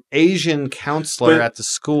was the Asian counselor But at the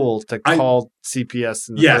school that called CPS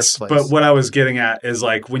in the Yes, first place. but what I was getting at is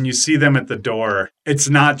like when you see them at the door, it's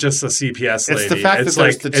not just the CPS lady. It's the fact that it's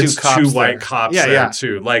there's like the two it's cops two there. white cops Yeah, there yeah.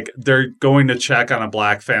 too. Like they're going to check on a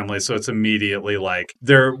black family, so it's immediately like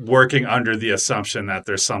they're working under the assumption that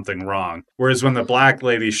there's something wrong. Whereas when the black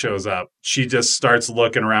lady shows up, she just starts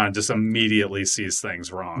looking around and just immediately sees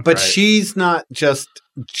things wrong. But right? she's not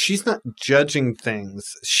judging things.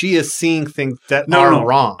 She is seeing things that No, are no,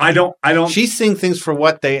 wrong. I don't. She's seeing things for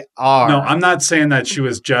what they are. No, I'm not saying that she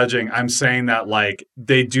was judging. I'm saying that like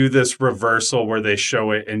they do this reversal where they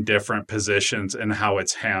show it in different positions and how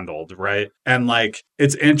it's handled, right? And like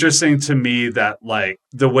it's interesting to me that like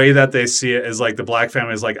the way that they see it is like the black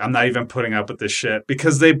family is like, I'm not even putting up with this shit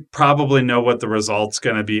because they probably know what the result's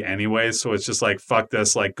gonna be anyway. So it's just like fuck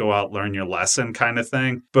this, like go out, learn your lesson kind of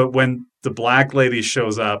thing. But when the black lady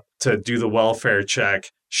shows up to do the welfare check,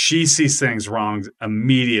 she sees things wrong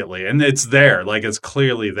immediately. And it's there, like it's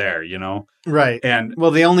clearly there, you know? Right. And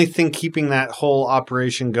Well, the only thing keeping that whole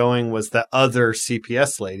operation going was the other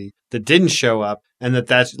CPS lady that didn't show up and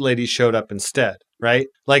that lady showed up instead, right?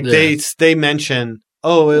 Like Yeah. they mention,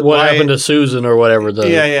 what What happened to Susan or whatever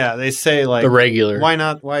they say like the regular.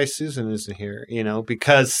 why Susan isn't here,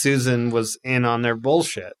 because Susan was in on their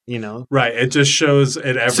bullshit, right, it just shows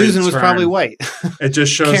at every Susan was turn- probably white. It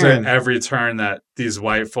just shows Karen. at every turn that these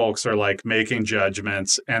white folks are like making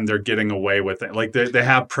judgments and they're getting away with it. Like they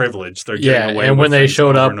have privilege. They're getting Yeah, away and with when they things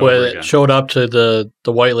showed over up and over again. to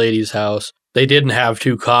the white lady's house, they didn't have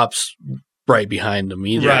two cops right behind them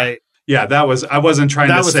either. Right. Yeah, I wasn't trying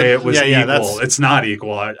to say it was equal. that's- It's not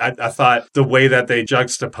equal. I thought the way that they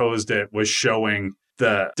juxtaposed it was showing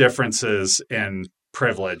the differences in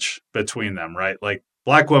privilege between them, right? Like,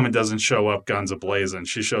 black woman doesn't show up guns a-blazing.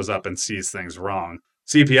 She shows up and sees things wrong.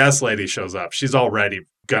 CPS lady shows up. She's already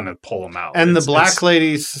going to pull them out. And the black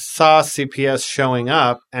lady saw CPS showing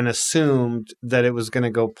up and assumed that it was going to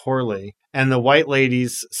go poorly. And the white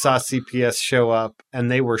ladies saw CPS show up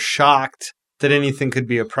and they were shocked that anything could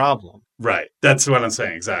be a problem. Right. That's what I'm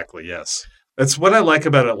saying. Exactly. Yes. That's what I like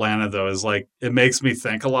about Atlanta, though, is like it makes me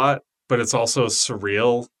think a lot, but it's also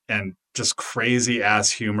surreal and just crazy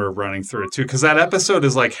ass humor running through it, too. Because that episode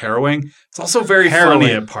is like harrowing. It's also very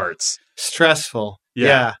funny at parts. Stressful.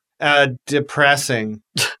 Yeah. Depressing.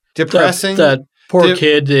 Depressing. That poor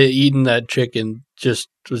kid eating that chicken just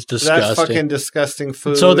was disgusting. That fucking disgusting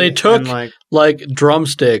food. So they took and, like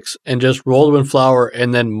drumsticks and just rolled them in flour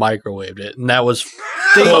and then microwaved it, and that was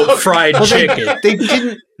fried chicken.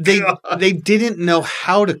 They didn't know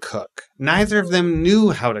how to cook. Neither of them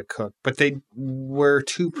knew how to cook, but they were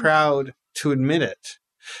too proud to admit it.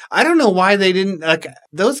 I don't know why they didn't. Like,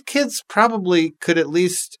 those kids probably could at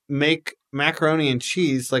least make macaroni and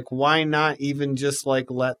cheese. Like, why not even just like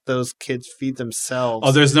let those kids feed themselves?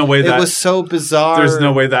 Oh, there's no way that it was so bizarre. There's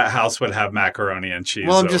no way that house would have macaroni and cheese.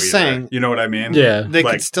 Well, I'm just saying. You know what I mean? Yeah, they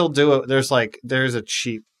could still do it. There's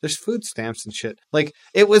food stamps and shit. Like,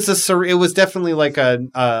 it was definitely like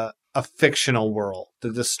a fictional world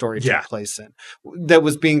that this story took place in, that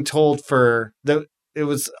was being told for the. It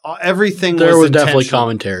was everything. There was definitely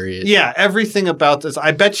commentary. Yeah, everything about this.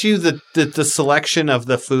 I bet you that the selection of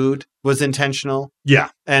the food was intentional. Yeah,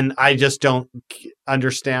 and I just don't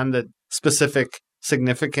understand the specific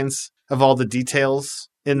significance of all the details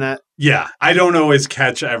in that. Yeah, I don't always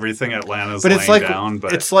catch everything Atlanta's but laying down.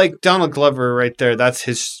 But it's like Donald Glover right there. That's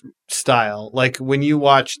his style. Like, when you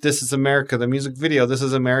watch This Is America, the music video, This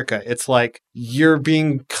Is America, it's like you're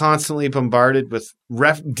being constantly bombarded with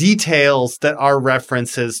details that are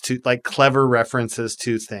references to, like, clever references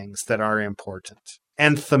to things that are important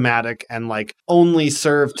and thematic and like only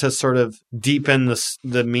serve to sort of deepen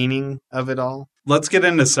the meaning of it all. Let's get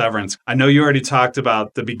into Severance. I know you already talked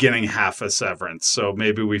about the beginning half of Severance, so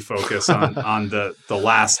maybe we focus on the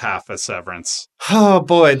last half of Severance. Oh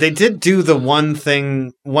boy, they did do the one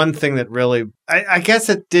thing that really, I guess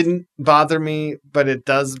it didn't bother me, but it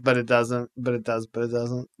does, but it doesn't, but it does, but it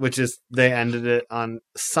doesn't, which is they ended it on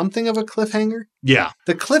something of a cliffhanger. Yeah.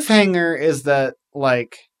 The cliffhanger is that,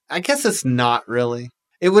 like, I guess it's not really.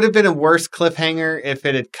 It would have been a worse cliffhanger if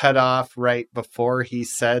it had cut off right before he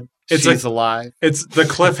said she's alive. It's the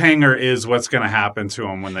cliffhanger is what's going to happen to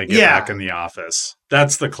him when they get back in the office.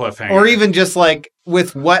 That's the cliffhanger. Or even just like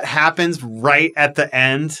with what happens right at the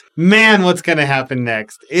end. Man, what's going to happen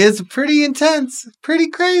next is pretty intense, pretty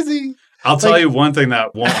crazy. I'll tell you one thing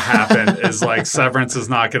that won't happen is like Severance is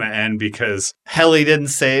not going to end because Helly didn't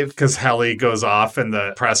save. Because Helly goes off in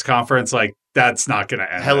the press conference. Like, that's not going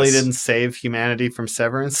to end Helly didn't save humanity from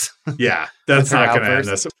Severance. Yeah, that's not going to end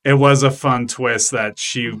this. It was a fun twist that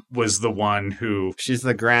she was the one who... She's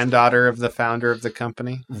the granddaughter of the founder of the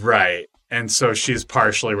company. Right. And so she's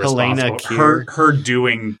partially responsible. Her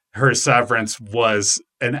doing her severance was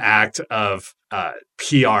an act of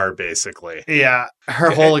PR, basically. Yeah.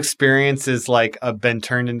 Her whole experience is like been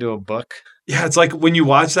turned into a book. Yeah, it's like when you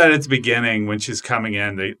watch that at the beginning, when she's coming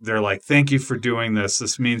in, they're like, thank you for doing this.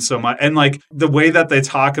 This means so much. And like the way that they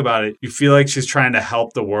talk about it, you feel like she's trying to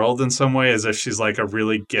help the world in some way, as if she's like a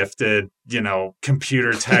really gifted,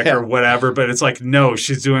 computer tech or whatever. But it's like, no,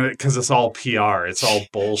 she's doing it because it's all PR. It's all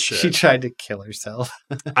bullshit. She tried to kill herself.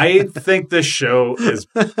 I think this show is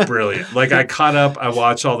brilliant. Like, I caught up, I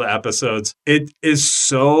watched all the episodes. It is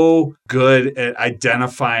so good at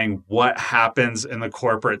identifying what happens in the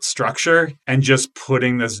corporate structure and just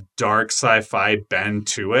putting this dark sci-fi bend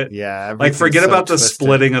to it. Yeah. Like, forget about the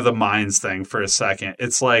splitting of the minds thing for a second.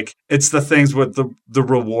 It's like, it's the things with the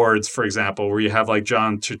rewards, for example, where you have like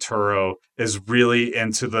John Turturro is really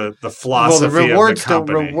into the philosophy of the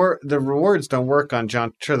company. The rewards don't work on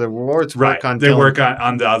John Turturro. The rewards work on They Dylan. work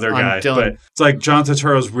on the other guy. Dylan. But it's like John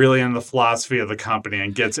Turturro's really in the philosophy of the company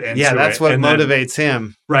and gets into it. Yeah, that's what motivates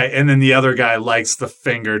him. Right. And then the other guy likes the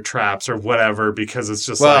finger traps or whatever because it's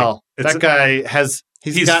just that guy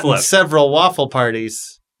he's gotten flipped. Several waffle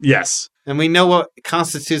parties. Yes. And we know what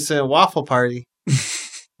constitutes a waffle party.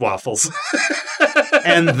 Waffles.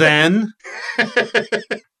 And then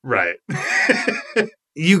right.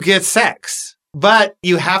 You get sex. But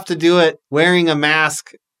you have to do it wearing a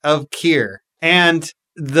mask of Keir. And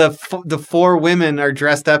the four women are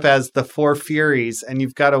dressed up as the four Furies, and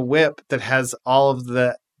you've got a whip that has all of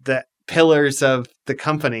the pillars of the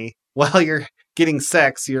company while you're getting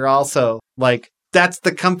sex, you're also like, that's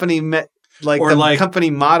the company, company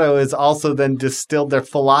motto is also then distilled. Their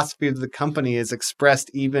philosophy of the company is expressed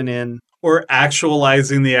even in. Or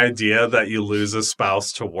actualizing the idea that you lose a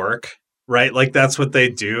spouse to work, right? Like that's what they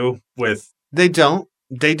do with. They don't.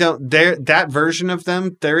 That version of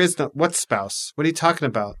them, there is no. What spouse? What are you talking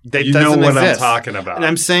about? You know what I'm talking about. And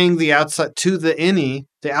I'm saying the outside, to the innie,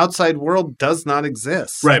 the outside world does not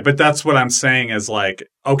exist. Right, but that's what I'm saying is like,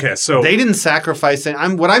 okay, so. They didn't sacrifice it.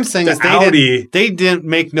 What I'm saying is they didn't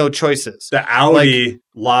make no choices. The Audi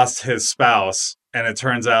lost his spouse. And it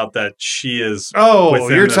turns out that she is. Oh,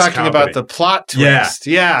 you're talking about the plot twist.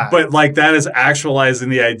 Yeah. But like that is actualizing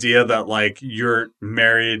the idea that like you're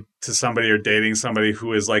married to somebody or dating somebody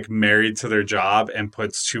who is like married to their job and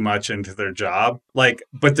puts too much into their job. Like,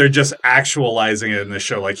 but they're just actualizing it in the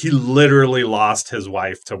show. Like he literally lost his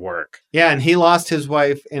wife to work. Yeah. And he lost his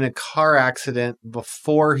wife in a car accident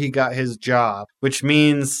before he got his job, which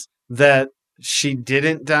means that she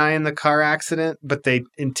didn't die in the car accident, but they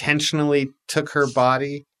intentionally took her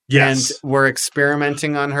body and were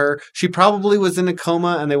experimenting on her. She probably was in a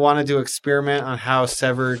coma and they wanted to experiment on how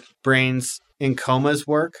severed brains in comas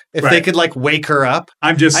work. If they could like wake her up.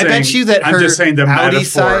 I'm just saying the Audi metaphor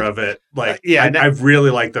side, of it. Like, I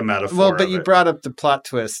really like the metaphor. Well, but you brought up the plot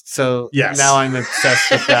twist. So now I'm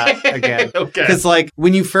obsessed with that again. Okay. Because like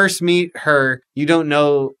when you first meet her, you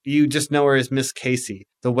just know her as Miss Casey,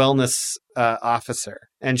 the wellness officer.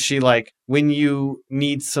 And she like, when you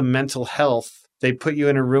need some mental health, they put you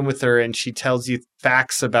in a room with her and she tells you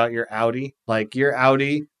facts about your Audi. Like your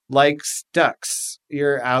Audi likes ducks.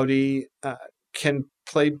 Your Audi can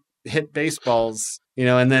hit baseballs,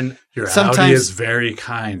 and then your Audi is very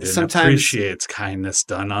kind and appreciates kindness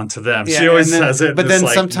done unto them. Yeah, she always says it in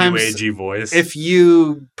this sometimes new agey voice. If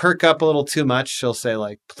you perk up a little too much, she'll say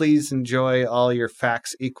like, please enjoy all your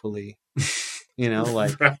facts equally.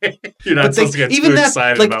 Like right? You're not supposed to get too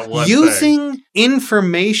excited about one using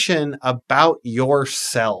information about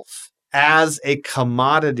yourself as a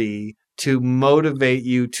commodity to motivate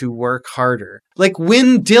you to work harder. Like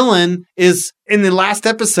when Dylan is in the last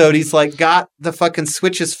episode, he's like got the fucking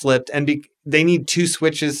switches flipped and they need two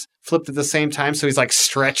switches flipped at the same time. So he's like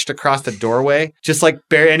stretched across the doorway, just like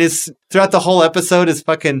and throughout the whole episode, his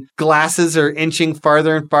fucking glasses are inching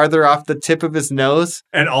farther and farther off the tip of his nose.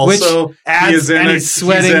 And also he's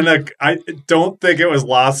sweating. I don't think it was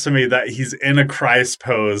lost to me that he's in a Christ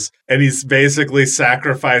pose and he's basically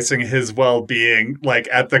sacrificing his well-being like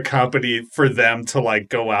at the company for them to like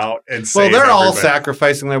go out and save they're all everybody.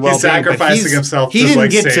 Sacrificing their well-being. He's sacrificing himself to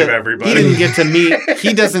like save everybody.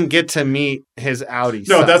 He doesn't get to meet his Audi.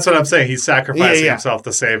 No, that's what I'm saying. He's sacrificing himself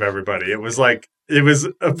to save everybody. It was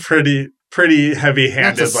a pretty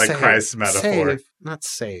heavy-handed Christ metaphor. Not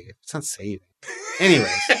save. It's not saving.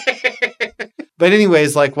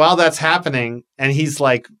 Anyways, like while that's happening, and he's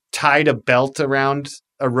like tied a belt around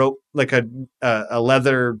a rope, like a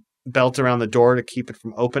leather belt around the door to keep it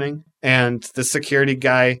from opening, and the security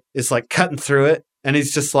guy is like cutting through it. And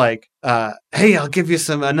he's just like, hey, I'll give you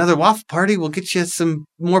another waffle party. We'll get you some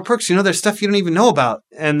more perks. There's stuff you don't even know about.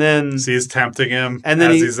 And then he's tempting him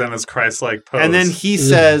he's in his Christ-like pose. And then he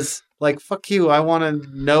says, like, fuck you. I want to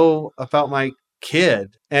know about my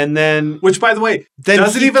kid. And then, which by the way,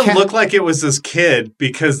 doesn't even look like it was his kid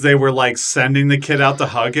because they were like sending the kid out to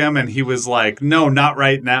hug him. And he was like, no, not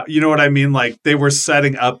right now. You know what I mean? Like they were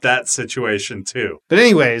setting up that situation too. But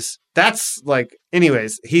anyways,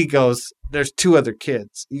 he goes, there's two other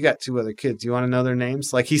kids. You got two other kids. You want to know their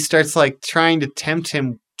names? Like he starts like trying to tempt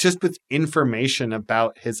him just with information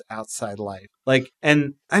about his outside life. Like,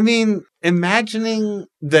 and I mean, imagining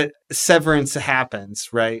that severance happens,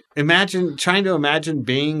 right? Trying to imagine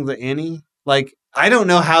being the innie. Like, I don't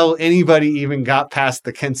know how anybody even got past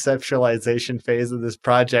the conceptualization phase of this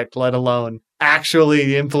project, let alone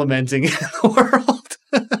actually implementing it in the world.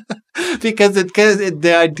 Because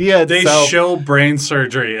the idea they show brain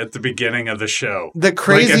surgery at the beginning of the show. The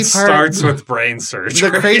crazy part starts with brain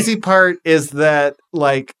surgery. The crazy part is that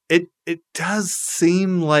like it does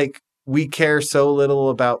seem like we care so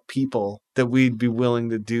little about people that we'd be willing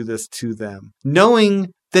to do this to them,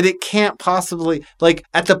 knowing that it can't possibly, like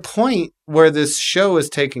at the point where this show is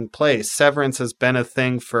taking place, severance has been a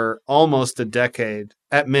thing for almost a decade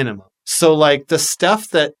at minimum. So like the stuff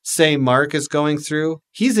that say Mark is going through,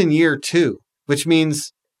 he's in year 2, which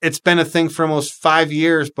means it's been a thing for almost 5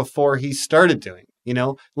 years before he started doing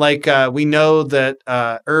it, like we know that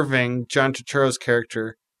Irving, John Turturro's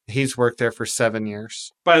character, he's worked there for 7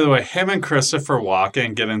 years. By the way, him and Christopher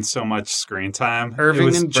Walken getting so much screen time. Irving it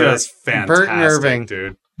was and just fantastic, Bert and Irving.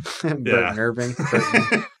 Dude. Bert and Irving.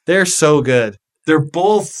 They're so good. They're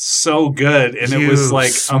both so good, and it You was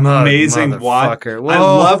like smug amazing watch. motherfucker. I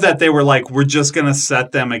Whoa. love that they were like, we're just gonna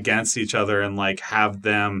set them against each other and like have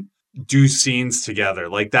them do scenes together.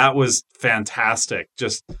 Like that was fantastic.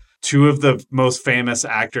 Just two of the most famous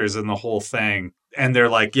actors in the whole thing, and they're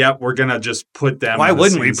like, "Yep, we're gonna just put them." Why in the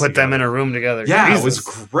wouldn't we scenes put them in together." a room together? Yeah, Jesus. it was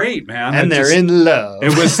great, man. And It they're just- in love.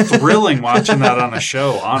 It was thrilling watching that on a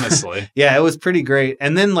show, honestly. Yeah, it was pretty great.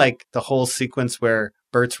 And then like the whole sequence where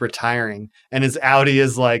Bert's retiring and his Audi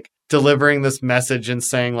is like delivering this message and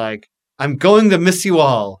saying like, I'm going to miss you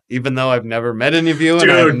all, even though I've never met any of you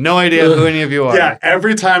and I have Dude. no idea who any of you are. Yeah,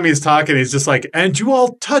 every time he's talking, he's just like, and you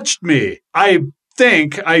all touched me. I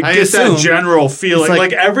think I get assume. that general feeling. It's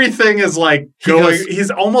Like everything is like He going, goes-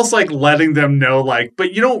 he's almost like letting them know, like,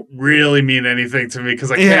 but you don't really mean anything to me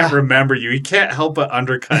because I Yeah. can't remember you. He can't help but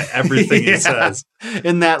undercut everything Yeah. he says.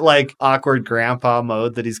 In that like awkward grandpa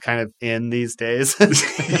mode that he's kind of in these days.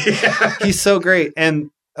 Yeah. He's so great.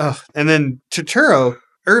 And then Turturro,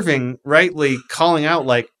 Irving rightly calling out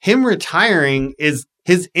like him retiring is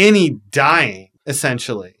his innie dying,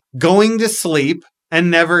 essentially. Going to sleep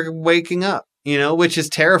and never waking up, which is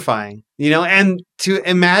terrifying, and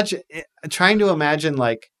trying to imagine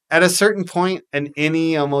like at a certain point, an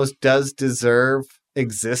innie almost does deserve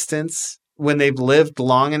existence. When they've lived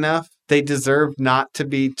long enough, they deserve not to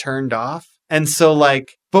be turned off. And so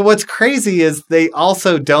like, but what's crazy is they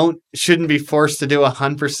also shouldn't be forced to do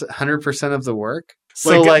 100% of the work.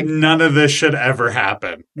 So like none of this should ever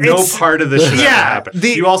happen. No It's- part of this should Yeah, ever happen.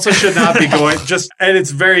 You also should not be going and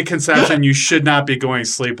it's very conception, you should not be going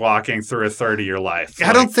sleepwalking through a third of your life.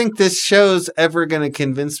 I don't think this show's ever going to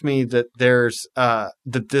convince me that there's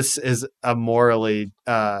that this is a morally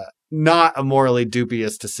not a morally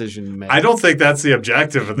dubious decision to make. I don't think that's the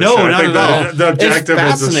objective of the No, show. not I think at all. the objective of the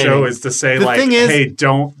fascinating. show is to say The like, thing is- hey,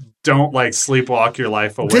 don't like sleepwalk your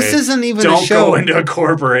life away. This isn't even don't a show. go into a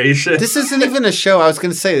corporation. This isn't even a show. I was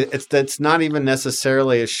going to say that's not even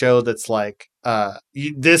necessarily a show that's like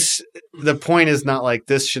the point is not like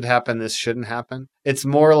this should happen, this shouldn't happen. It's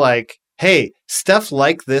more like, hey, stuff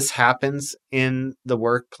like this happens in the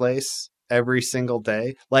workplace every single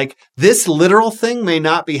day. Like this literal thing may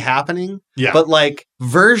not be happening, Yeah. but like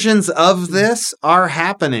versions of this are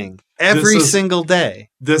happening every This is- single day.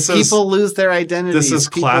 This is People lose their identity. this is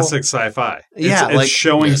classic sci-fi. Yeah, it's like,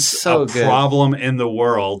 showing it's so a good. problem in the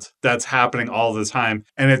world that's happening all the time,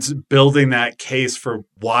 and it's building that case for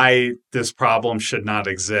why this problem should not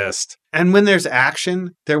exist. And when there's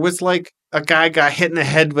action, there was like a guy got hit in the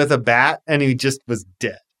head with a bat and he just was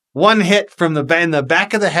dead. One hit from in the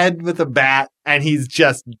back of the head with a bat and he's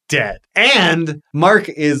just dead. And Mark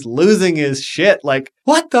is losing his shit. Like,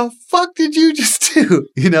 what the fuck did you just do?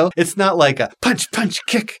 It's not like a punch,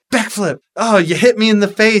 kick, backflip. Oh, you hit me in the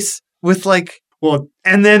face with like, Well,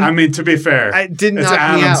 and then I mean, to be fair, I did it's knock me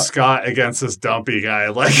Adam out. Scott against this dumpy guy.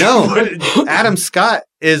 Like, No, what- Adam Scott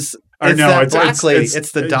is or it's no, that it's black lady.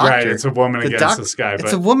 It's the doctor. Right, it's a woman The against this guy. It's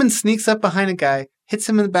But a woman sneaks up behind a guy, hits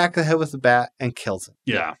him in the back of the head with a bat, and kills him.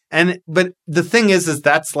 yeah, But the thing is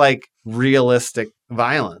that's like realistic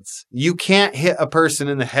violence. You can't hit a person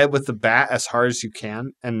in the head with the bat as hard as you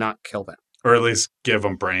can and not kill them. or at least give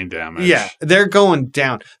them brain damage. Yeah, they're going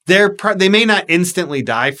down. They may not instantly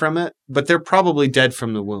die from it, but they're probably dead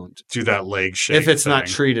from the wound do that leg shake if it's not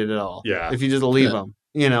thing. treated at all. Yeah. if you just leave them,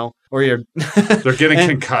 or you're. They're getting And-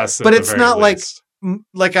 concussed. At but the it's very not least.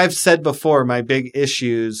 like I've said before, my big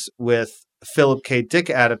issues with Philip K. Dick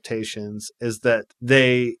adaptations is that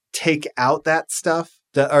they take out that stuff,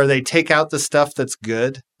 or they take out the stuff that's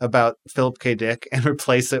good about Philip K. Dick and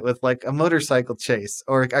replace it with like a motorcycle chase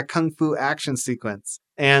or a kung fu action sequence.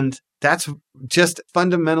 And that's just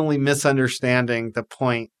fundamentally misunderstanding the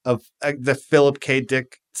point of the Philip K.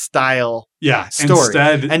 Dick style Yeah. story.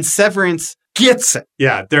 Instead, And Severance gets it.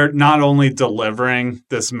 yeah, they're not only delivering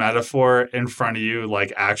this metaphor in front of you,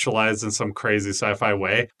 like actualized in some crazy sci-fi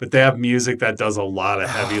way, but they have music that does a lot of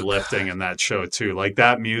heavy lifting in that show too. Like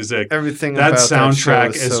that music, Everything that about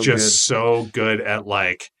soundtrack that show is so just good. so good at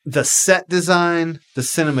like, The set design, the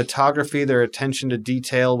cinematography, their attention to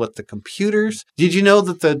detail with the computers. Did you know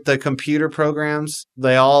that the computer programs,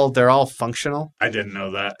 they're all functional? I didn't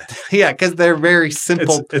know that. Yeah, because they're very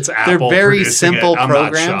simple. It's Apple. they're very producing simple it. I'm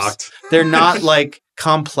programs. not shocked. They're not like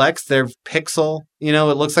complex. They're pixel. It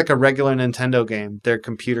looks like a regular Nintendo game. Their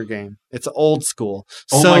computer game. It's old school.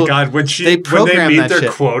 Oh So, my god! When they when program they meet that their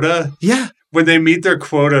shit. quota, Yeah. when they meet their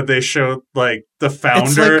quota, they show like the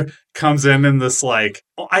founder comes in this like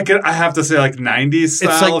I have to say like 90s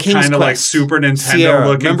style, like King's kind of like Quest. Super Nintendo Sierra.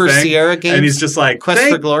 looking Remember thing. Sierra games? And he's just like, Quest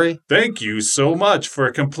for Glory. Thank you so much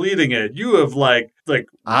for completing it. You have like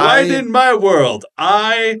I- right in my world.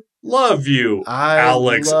 I Love you, I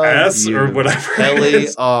Alex love S. you, or whatever. it Kelly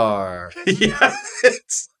is. R. Yeah,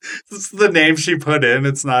 it's the name she put in.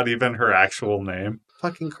 It's not even her actual name.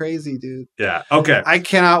 Fucking crazy, dude. Yeah. Okay. I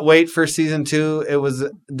cannot wait for season 2.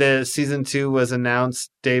 The season 2 was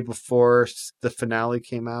announced day before the finale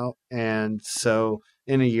came out, and so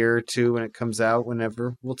in a year or two when it comes out,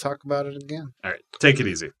 whenever, we'll talk about it again. All right. Take it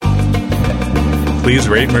easy. Please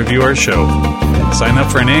rate and review our show. Sign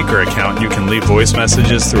up for an Anchor account and you can leave voice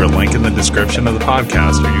messages through a link in the description of the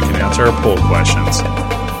podcast, or you can answer our poll questions.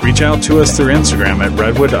 Reach out to us through Instagram at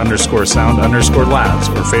redwood_sound_labs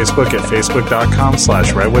or Facebook at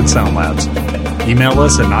facebook.com/redwoodsoundlabs. Email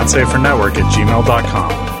us at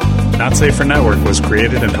notsafernetwork@gmail.com. Not Safe for Network was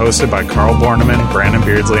created and hosted by Carl Borneman, Brandon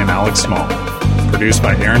Beardsley, and Alex Small. Produced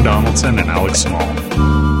by Aaron Donaldson and Alex Small.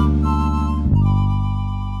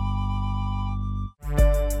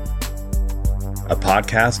 A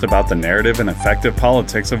podcast about the narrative and effective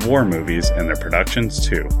politics of war movies and their productions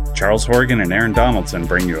too. Charles Horgan and Aaron Donaldson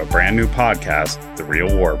bring you a brand new podcast, The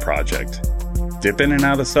Real War Project. Dip in and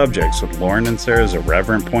out of subjects with Lauren and Sarah's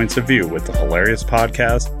irreverent points of view with the hilarious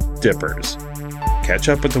podcast, Dippers. Catch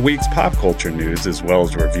up with the week's pop culture news as well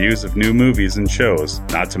as reviews of new movies and shows,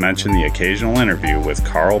 not to mention the occasional interview with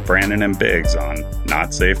Carl, Brandon, and Biggs on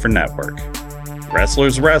Not Safe for Network.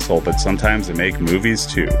 Wrestlers wrestle, but sometimes they make movies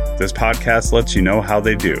too. This podcast lets you know how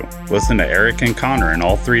they do. Listen to Eric and Connor in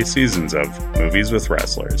all 3 seasons of Movies with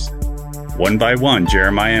Wrestlers. One by one,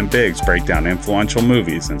 Jeremiah and Biggs break down influential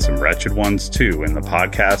movies and some wretched ones too in the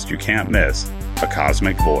podcast you can't miss, A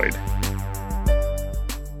Cosmic Void.